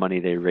how much money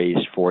they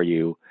raised for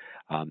you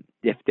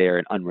if they're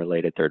an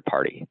unrelated third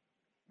party.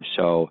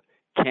 So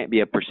it can't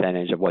be a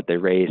percentage of what they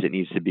raised. It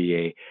needs to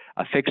be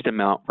a fixed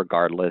amount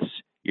regardless.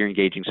 You're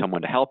engaging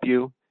someone to help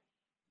you,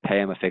 pay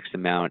them a fixed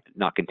amount,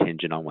 not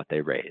contingent on what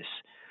they raise.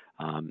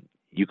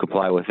 You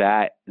comply with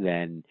that,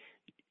 then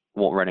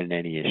won't run into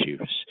any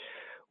issues.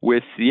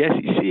 With the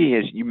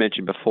SEC, as you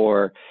mentioned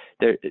before,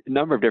 there are a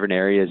number of different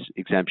areas,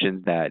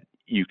 exemptions that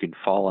you can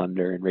fall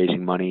under in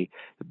raising money.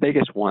 The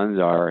biggest ones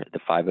are the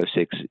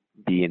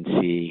 506B and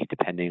C,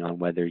 depending on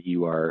whether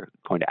you are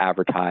going to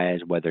advertise,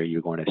 whether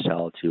you're going to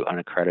sell to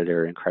unaccredited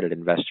or accredited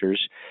investors.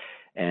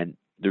 And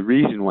the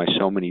reason why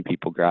so many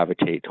people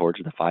gravitate towards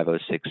the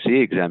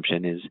 506C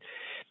exemption is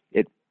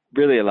it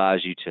really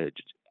allows you to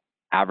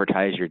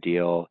advertise your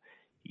deal.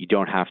 You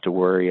don't have to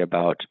worry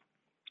about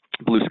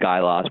blue sky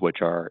laws,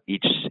 which are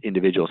each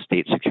individual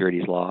state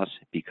securities laws,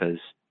 because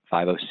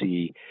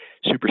 50C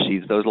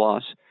supersedes those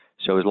laws.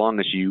 So as long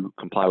as you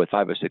comply with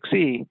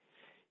 506C,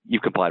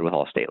 you've complied with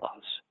all state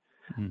laws.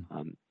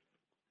 Mm-hmm.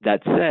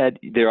 That said,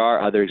 there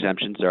are other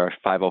exemptions. There are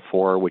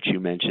 504, which you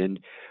mentioned,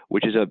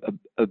 which is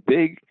a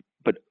big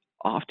but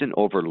often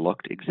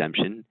overlooked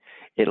exemption.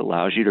 It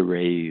allows you to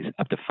raise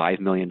up to $5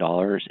 million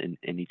in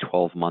any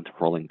 12-month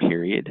rolling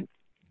period.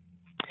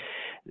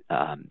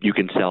 You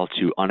can sell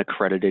to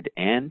unaccredited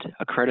and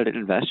accredited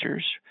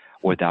investors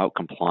without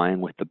complying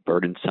with the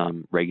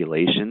burdensome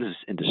regulations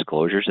and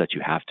disclosures that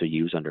you have to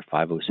use under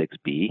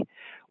 506B,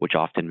 which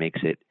often makes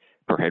it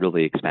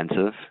prohibitively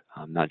expensive,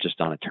 not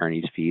just on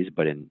attorney's fees,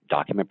 but in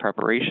document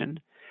preparation.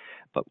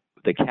 But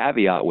the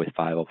caveat with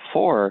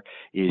 504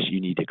 is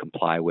you need to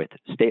comply with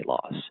state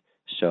laws.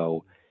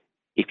 So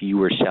if you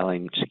were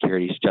selling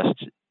securities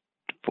just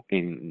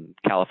in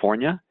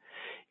California,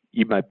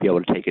 you might be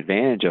able to take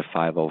advantage of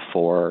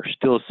 504,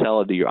 still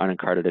sell it to your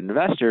unaccredited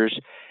investors,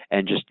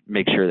 and just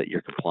make sure that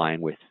you're complying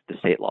with the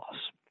state laws.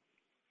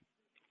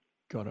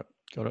 Got it.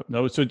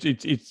 No, so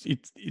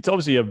it's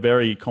obviously a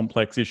very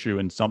complex issue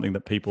and something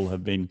that people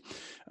have been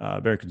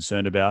very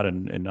concerned about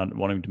and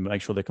wanting to make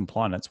sure they're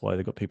compliant. That's why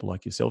they've got people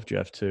like yourself,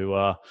 Jeff,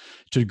 to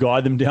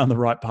guide them down the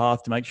right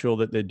path, to make sure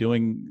that they're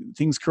doing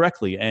things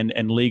correctly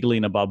and legally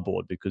and above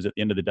board. Because at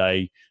the end of the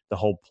day, the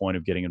whole point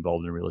of getting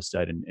involved in real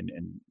estate and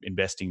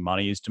investing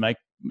money is to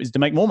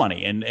make more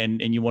money,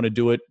 and you want to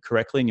do it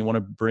correctly, and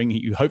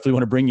you hopefully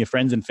want to bring your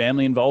friends and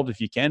family involved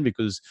if you can,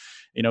 because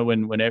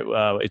when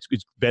it's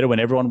better when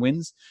everyone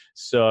wins.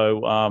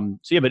 So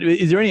yeah, but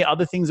is there any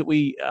other things that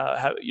we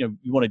have, you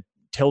want to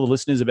tell the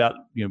listeners about,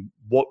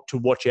 what to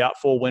watch out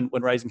for when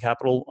raising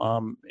capital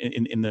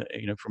in the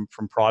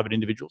from private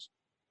individuals?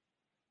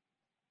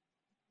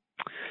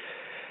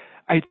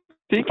 I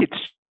think it's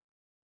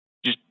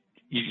just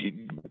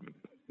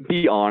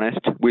be honest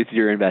with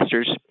your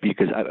investors,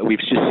 because we've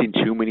just seen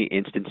too many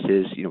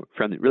instances,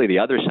 from really the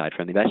other side,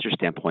 from the investor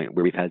standpoint,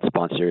 where we've had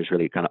sponsors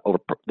really kind of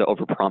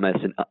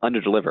overpromise and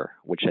underdeliver,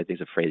 which I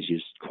think is a phrase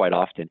used quite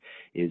often.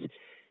 Is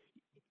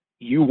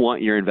you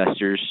want your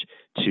investors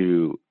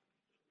to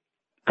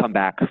come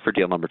back for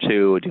deal number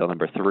 2, deal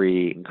number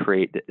 3, and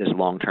create this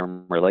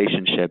long-term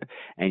relationship,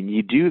 and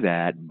you do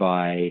that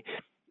by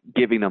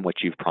giving them what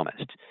you've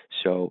promised.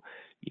 So,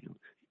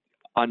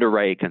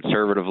 underwrite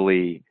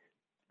conservatively.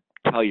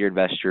 Tell your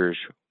investors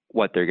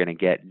what they're going to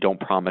get. Don't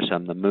promise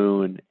them the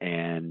moon,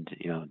 and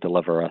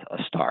deliver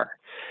a star.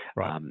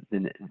 Right.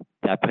 And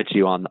that puts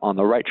you on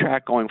the right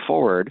track going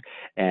forward.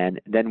 And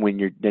then when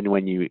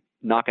you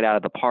knock it out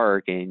of the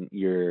park and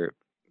your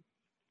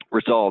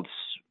results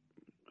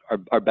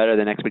are better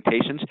than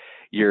expectations,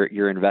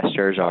 your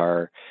investors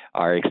are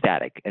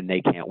ecstatic, and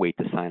they can't wait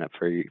to sign up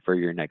for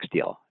your next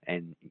deal.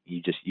 And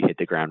you hit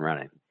the ground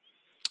running.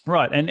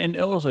 Right. And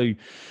also,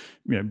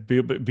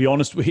 be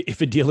honest.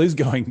 If a deal is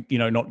going,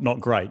 not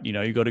great,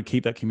 you've got to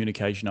keep that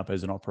communication up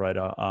as an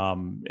operator.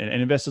 And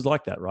investors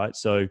like that, right?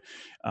 So,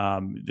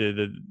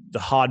 the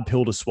hard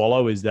pill to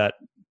swallow is that,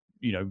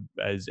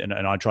 and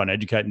I try and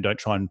educate and don't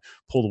try and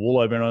pull the wool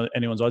over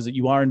anyone's eyes, that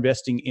you are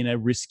investing in a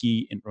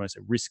risky, when I say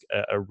risk,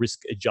 a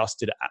risk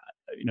adjusted,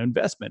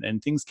 investment,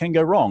 and things can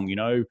go wrong.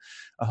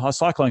 A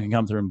cyclone can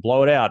come through and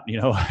blow it out.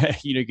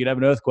 You could have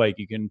an earthquake.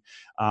 You can,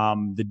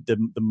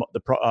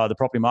 the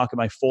property market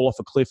may fall off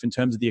a cliff in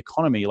terms of the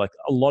economy. Like,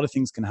 a lot of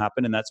things can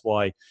happen, and that's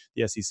why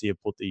the SEC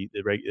have put the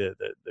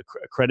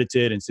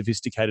accredited and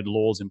sophisticated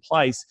laws in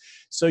place,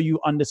 so you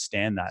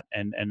understand that.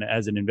 And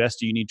as an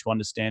investor, you need to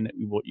understand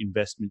what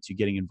investments you're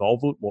getting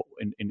involved with,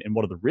 and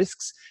what are the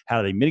risks,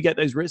 how do they mitigate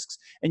those risks,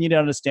 and you need to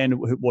understand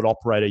what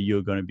operator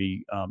you're going to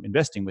be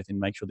investing with, and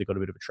make sure they've got a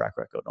bit of a track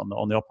record.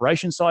 On the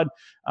operation side,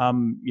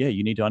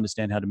 you need to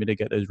understand how to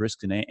mitigate those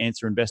risks and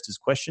answer investors'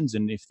 questions.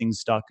 And if things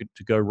start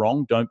to go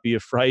wrong, don't be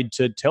afraid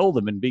to tell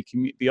them, and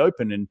be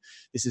open. And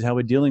this is how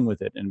we're dealing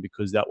with it, and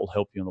because that will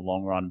help you in the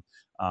long run,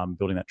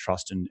 building that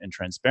trust and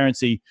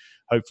transparency.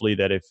 Hopefully,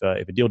 that if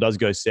a deal does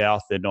go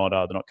south, they're not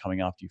coming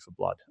after you for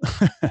blood.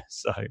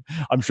 So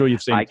I'm sure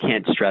you've seen. I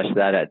can't stress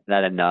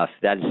that enough.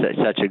 That is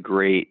such a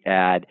great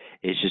ad.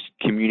 It's just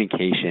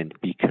communication,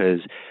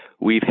 because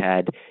we've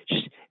had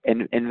just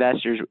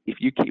investors. If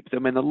you keep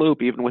them in the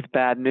loop, even with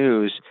bad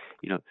news,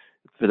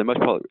 for the most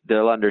part,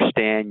 they'll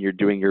understand you're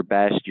doing your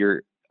best.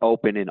 You're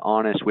open and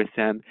honest with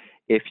them.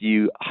 If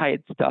you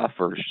hide stuff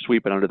or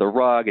sweep it under the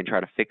rug and try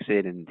to fix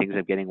it, and things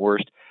are getting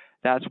worse,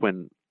 that's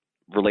when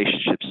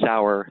relationships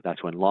sour.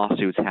 That's when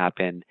lawsuits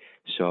happen.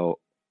 So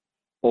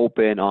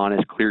open,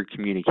 honest, clear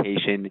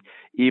communication,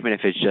 even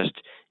if it's just,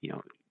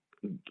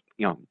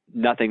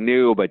 nothing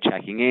new, but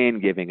checking in,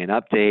 giving an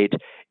update,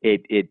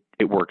 it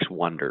works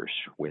wonders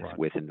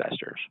with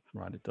investors.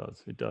 Right, it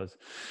does.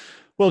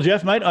 Well,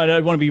 Jeff, mate, I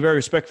want to be very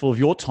respectful of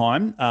your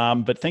time,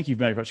 but thank you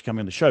very much for coming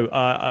on the show.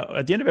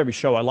 At the end of every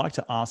show, I like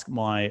to ask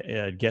my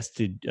guests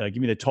to give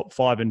me their top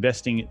 5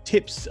 investing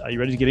tips. Are you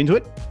ready to get into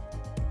it?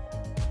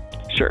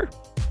 Sure.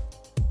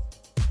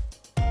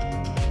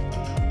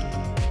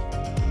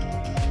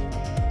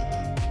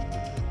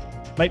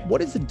 Mate,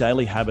 what is the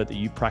daily habit that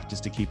you practice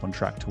to keep on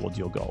track towards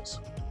your goals?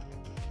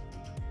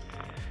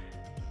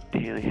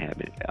 Daily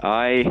habit.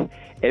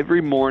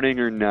 Every morning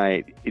or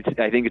night,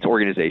 I think it's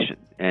organization.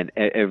 And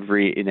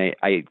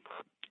I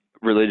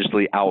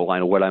religiously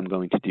outline what I'm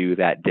going to do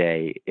that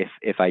day.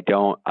 If I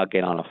don't, I'll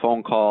get on a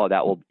phone call.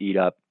 That will eat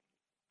up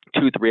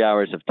 2-3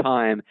 hours of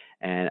time,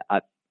 and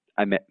I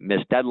miss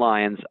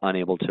deadlines,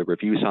 unable to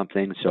review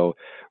something. So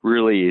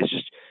really, it's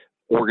just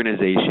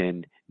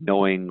organization,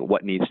 knowing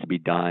what needs to be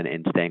done,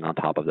 and staying on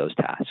top of those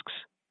tasks.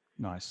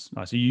 Nice.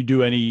 So you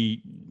do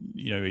any,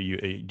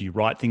 do you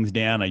write things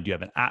down? Or do you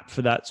have an app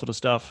for that sort of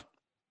stuff?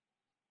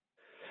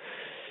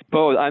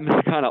 Both. I'm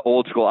kind of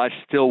old school. I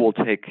still will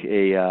take just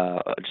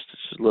a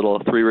little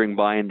 3-ring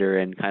binder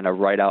and kind of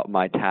write out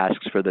my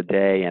tasks for the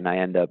day, and I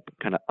end up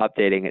kind of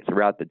updating it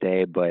throughout the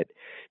day. But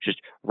just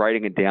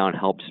writing it down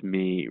helps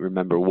me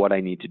remember what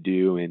I need to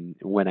do and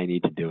when I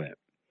need to do it.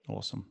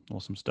 Awesome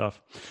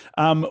stuff.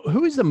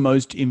 Who is the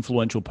most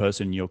influential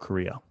person in your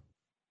career?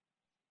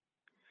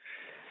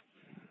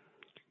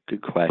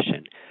 Good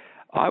question.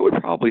 I would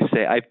probably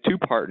say I have 2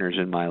 partners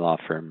in my law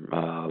firm,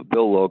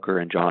 Bill Loker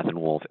and Jonathan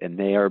Wolf, and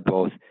they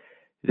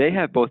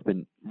have both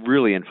been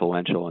really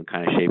influential in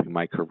kind of shaping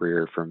my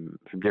career from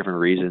different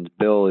reasons.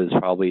 Bill is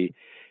probably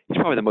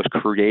the most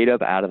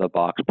creative, out of the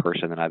box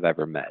person that I've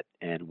ever met.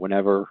 And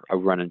whenever I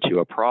run into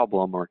a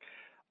problem or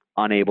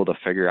unable to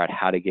figure out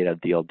how to get a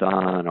deal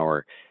done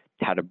or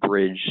how to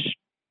bridge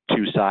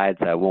 2 sides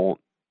that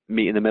won't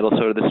meet in the middle,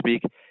 so to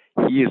speak,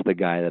 he is the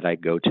guy that I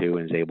go to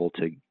and is able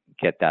to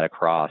get that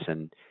across.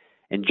 And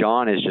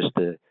John is just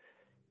the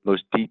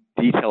most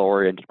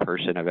detail-oriented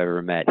person I've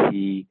ever met.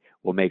 He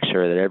will make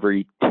sure that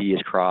every T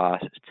is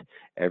crossed,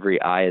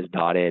 every I is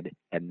dotted,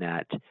 and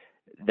that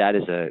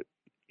is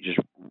just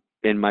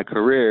in my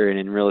career and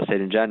in real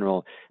estate in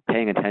general,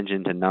 paying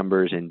attention to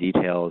numbers and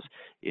details,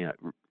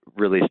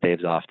 really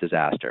staves off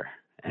disaster.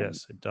 And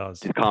yes, it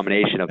does. The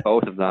combination of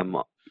both of them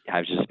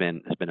has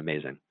been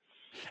amazing.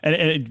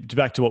 And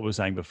back to what we were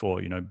saying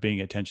before,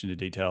 being attention to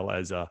detail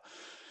as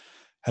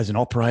an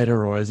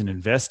operator or as an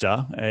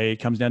investor, it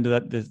comes down to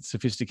the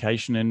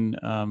sophistication and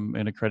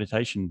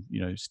accreditation,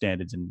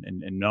 standards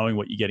and knowing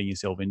what you're getting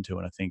yourself into.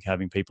 And I think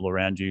having people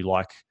around you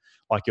like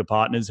your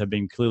partners have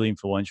been clearly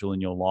influential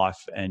in your life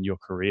and your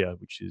career,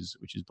 which is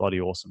bloody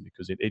awesome,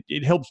 because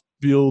it helps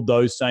build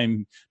those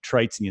same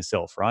traits in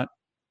yourself, right?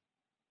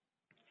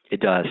 It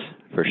does,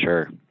 for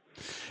sure.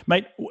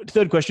 Mate,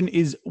 third question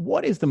is,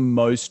 what is the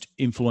most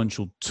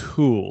influential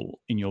tool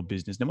in your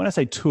business? Now, when I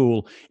say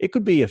tool, it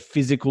could be a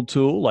physical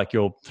tool like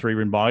your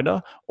 3-ring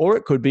binder, or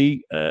it could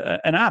be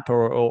an app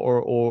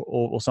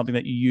or something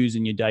that you use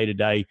in your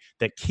day-to-day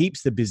that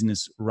keeps the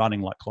business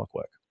running like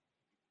clockwork.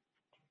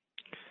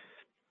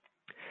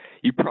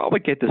 You probably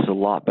get this a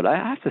lot, but I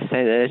have to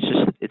say that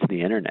it's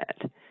the internet.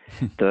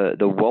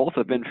 The wealth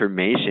of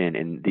information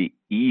and the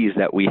ease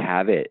that we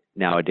have it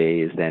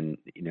nowadays, then,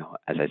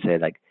 as I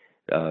said, like,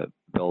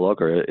 Bill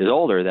Loker is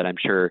older than I'm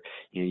sure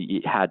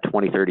you had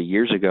 20, 30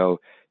 years ago,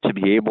 to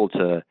be able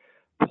to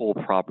pull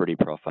property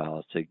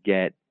profiles, to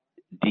get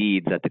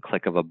deeds at the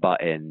click of a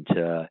button,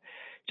 to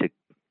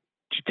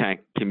kind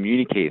of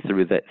communicate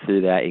through that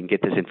and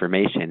get this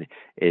information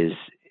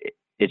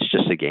it's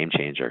just a game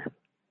changer.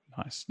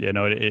 Nice. Yeah,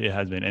 no, it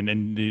has been.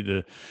 And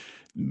the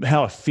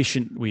how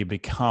efficient we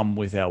become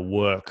with our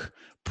work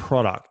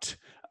product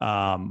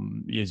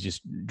is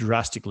just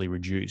drastically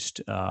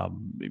reduced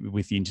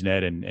with the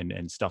internet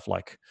and stuff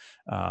like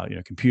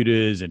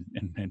computers and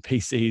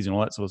PCs and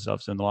all that sort of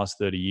stuff. So in the last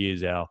 30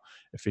 years, our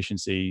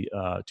efficiency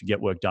to get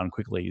work done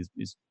quickly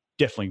is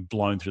definitely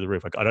blown through the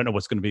roof. I don't know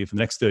what's going to be for the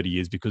next 30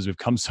 years because we've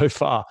come so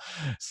far.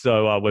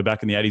 So we're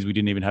back in the 80s. We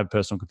didn't even have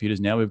personal computers.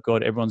 Now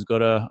everyone's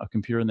got a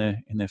computer in their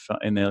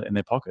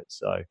pocket.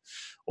 So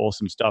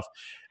awesome stuff,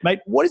 mate.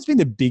 What has been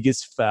the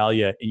biggest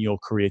failure in your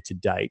career to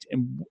date?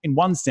 And in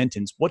one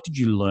sentence, what did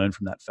you learn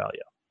from that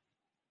failure?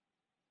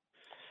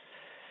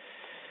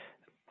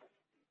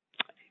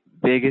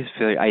 Biggest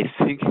failure, I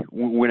think,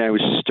 when I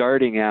was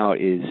starting out,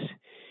 is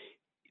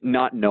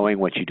not knowing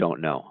what you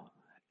don't know.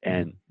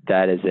 And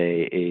that is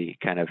a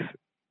kind of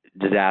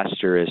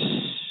disastrous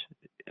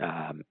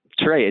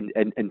trait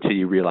until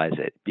you realize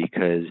it,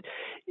 because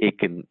it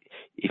can,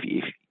 if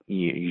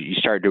you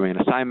start doing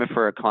an assignment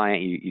for a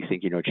client, you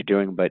think you know what you're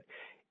doing, but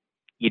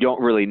you don't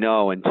really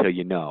know until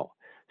you know.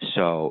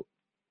 So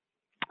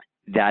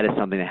that is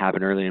something that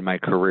happened early in my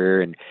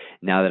career, and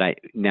now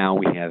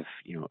we have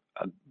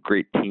a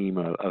great team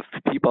of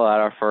people at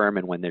our firm,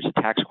 and when there's a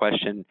tax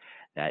question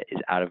that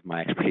is out of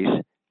my expertise,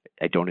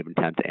 I don't even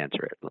attempt to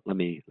answer it. Let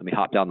me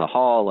hop down the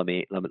hall. Let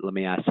me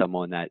ask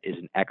someone that is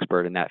an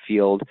expert in that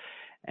field,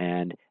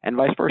 and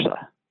vice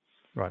versa.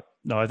 Right.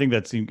 No, I think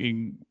that's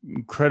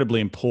incredibly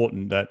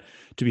important, that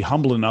to be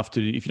humble enough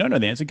to, if you don't know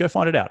the answer, go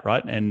find it out,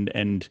 right?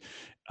 And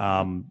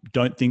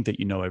don't think that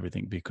you know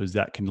everything, because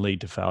that can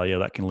lead to failure.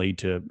 That can lead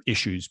to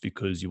issues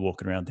because you're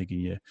walking around thinking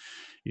your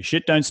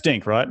shit don't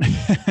stink, right?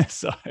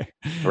 So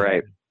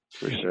right.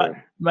 For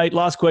sure. Mate,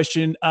 last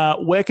question.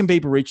 Where can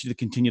people reach you to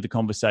continue the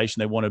conversation?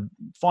 They want to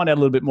find out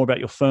a little bit more about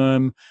your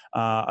firm,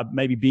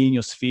 maybe be in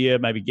your sphere,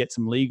 maybe get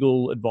some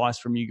legal advice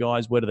from you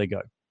guys. Where do they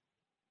go?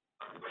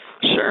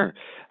 Sure.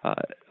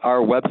 Our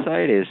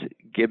website is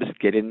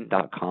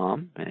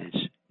gibbsgiddens.com, and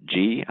it's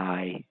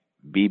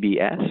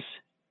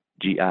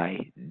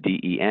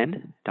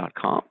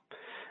GIBBSGIDEN.com.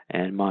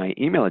 And my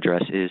email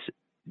address is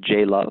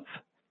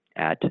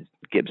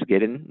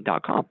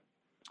jlove@gibbsgiddens.com.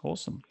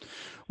 Awesome.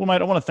 Well, mate,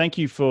 I want to thank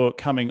you for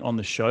coming on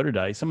the show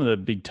today. Some of the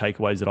big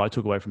takeaways that I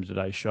took away from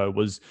today's show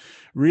was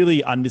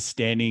really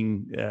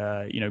understanding,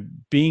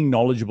 being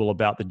knowledgeable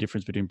about the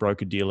difference between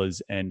broker dealers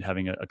and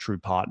having a true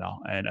partner.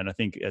 And I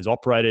think as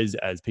operators,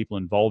 as people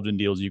involved in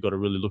deals, you've got to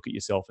really look at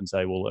yourself and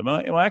say, well, am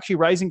I actually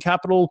raising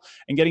capital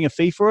and getting a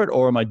fee for it?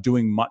 Or am I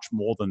doing much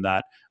more than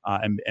that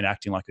and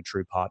acting like a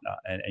true partner?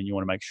 And you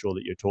want to make sure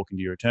that you're talking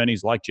to your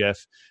attorneys like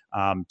Jeff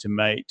to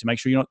make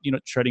sure you're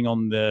not treading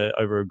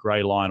over a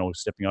grey line or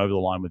stepping over the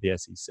line with the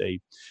SEC.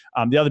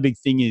 The other big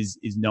thing is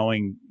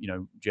knowing,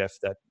 Jeff,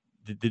 that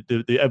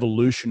the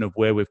evolution of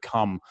where we've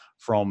come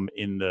from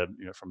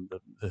from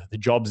the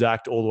Jobs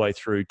Act all the way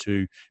through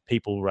to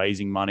people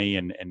raising money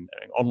and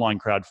online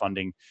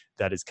crowdfunding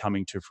that is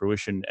coming to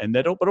fruition,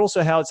 but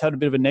also how it's had a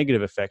bit of a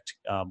negative effect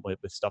where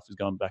stuff is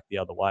going back the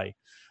other way.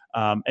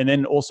 And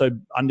then also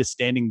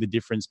understanding the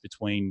difference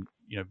between,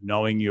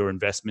 knowing your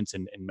investments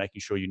and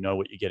making sure you know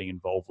what you're getting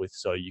involved with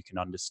so you can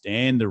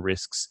understand the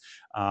risks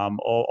of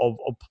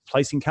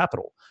placing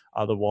capital.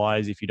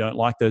 Otherwise, if you don't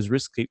like those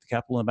risks, keep the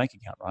capital in a bank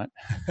account, right?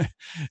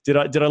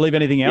 Did I leave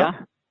anything out?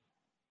 Yeah.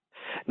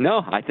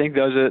 No, I think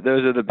those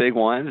are the big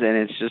ones, and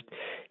it's just,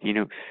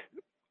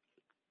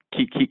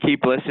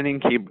 keep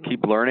listening,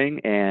 keep learning,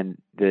 and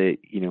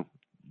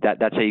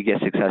that's how you get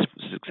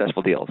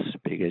successful deals,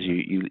 because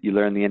you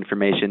learn the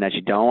information that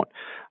you don't,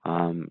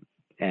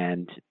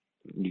 and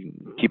you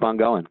keep on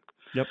going.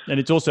 Yep. And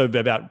it's also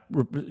about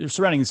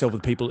surrounding yourself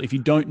with people. If you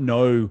don't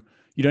know,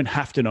 you don't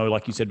have to know,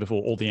 like you said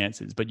before, all the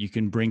answers, but you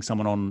can bring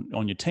someone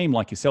on your team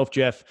like yourself,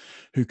 Jeff,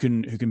 who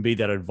can be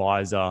that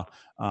advisor,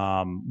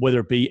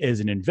 whether it be as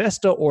an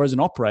investor or as an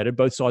operator,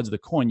 both sides of the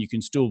coin. You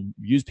can still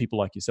use people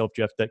like yourself,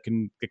 Jeff, that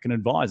can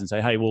advise and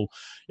say, hey, well,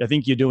 I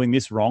think you're doing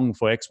this wrong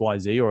for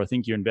XYZ, or I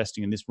think you're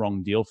investing in this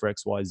wrong deal for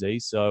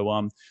XYZ.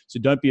 So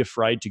don't be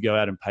afraid to go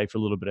out and pay for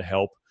a little bit of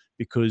help,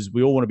 because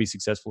we all want to be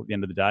successful at the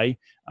end of the day.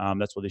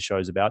 That's what this show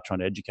is about, trying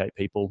to educate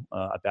people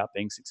about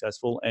being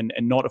successful and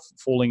not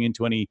falling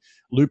into any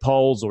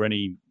loopholes or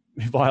any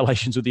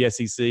violations with the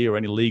SEC or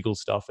any legal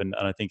stuff. And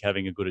I think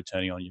having a good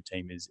attorney on your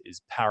team is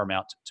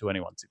paramount to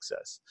anyone's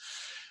success.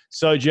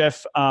 So,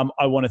 Jeff,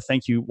 I want to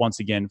thank you once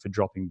again for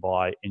dropping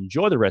by.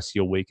 Enjoy the rest of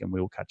your week, and we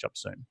will catch up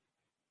soon.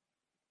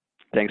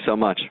 Thanks so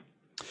much.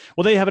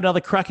 Well, there you have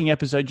another cracking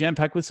episode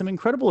jam-packed with some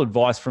incredible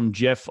advice from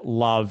Jeff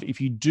Love.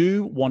 If you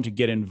do want to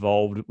get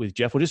involved with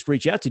Jeff or just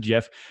reach out to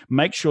Jeff,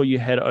 make sure you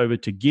head over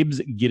to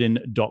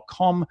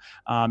gibbsgiddon.com.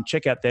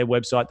 Check out their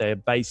website. They are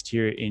based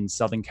here in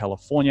Southern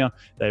California.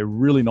 They're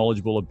really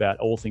knowledgeable about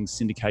all things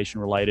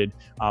syndication related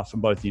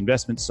from both the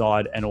investment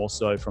side and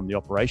also from the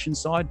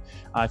operations side.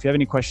 If you have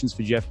any questions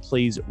for Jeff,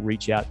 please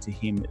reach out to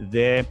him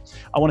there.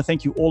 I want to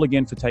thank you all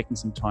again for taking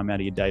some time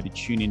out of your day to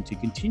tune in to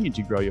continue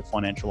to grow your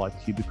financial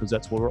IQ, because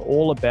that's what we're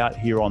all about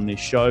here on this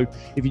show.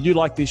 If you do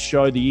like this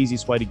show, the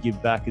easiest way to give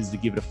back is to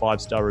give it a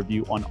 5-star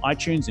review on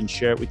iTunes and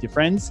share it with your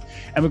friends.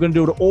 And we're going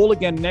to do it all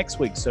again next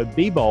week. So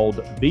be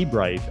bold, be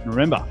brave, and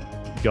remember,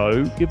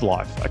 go give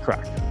life a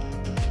crack.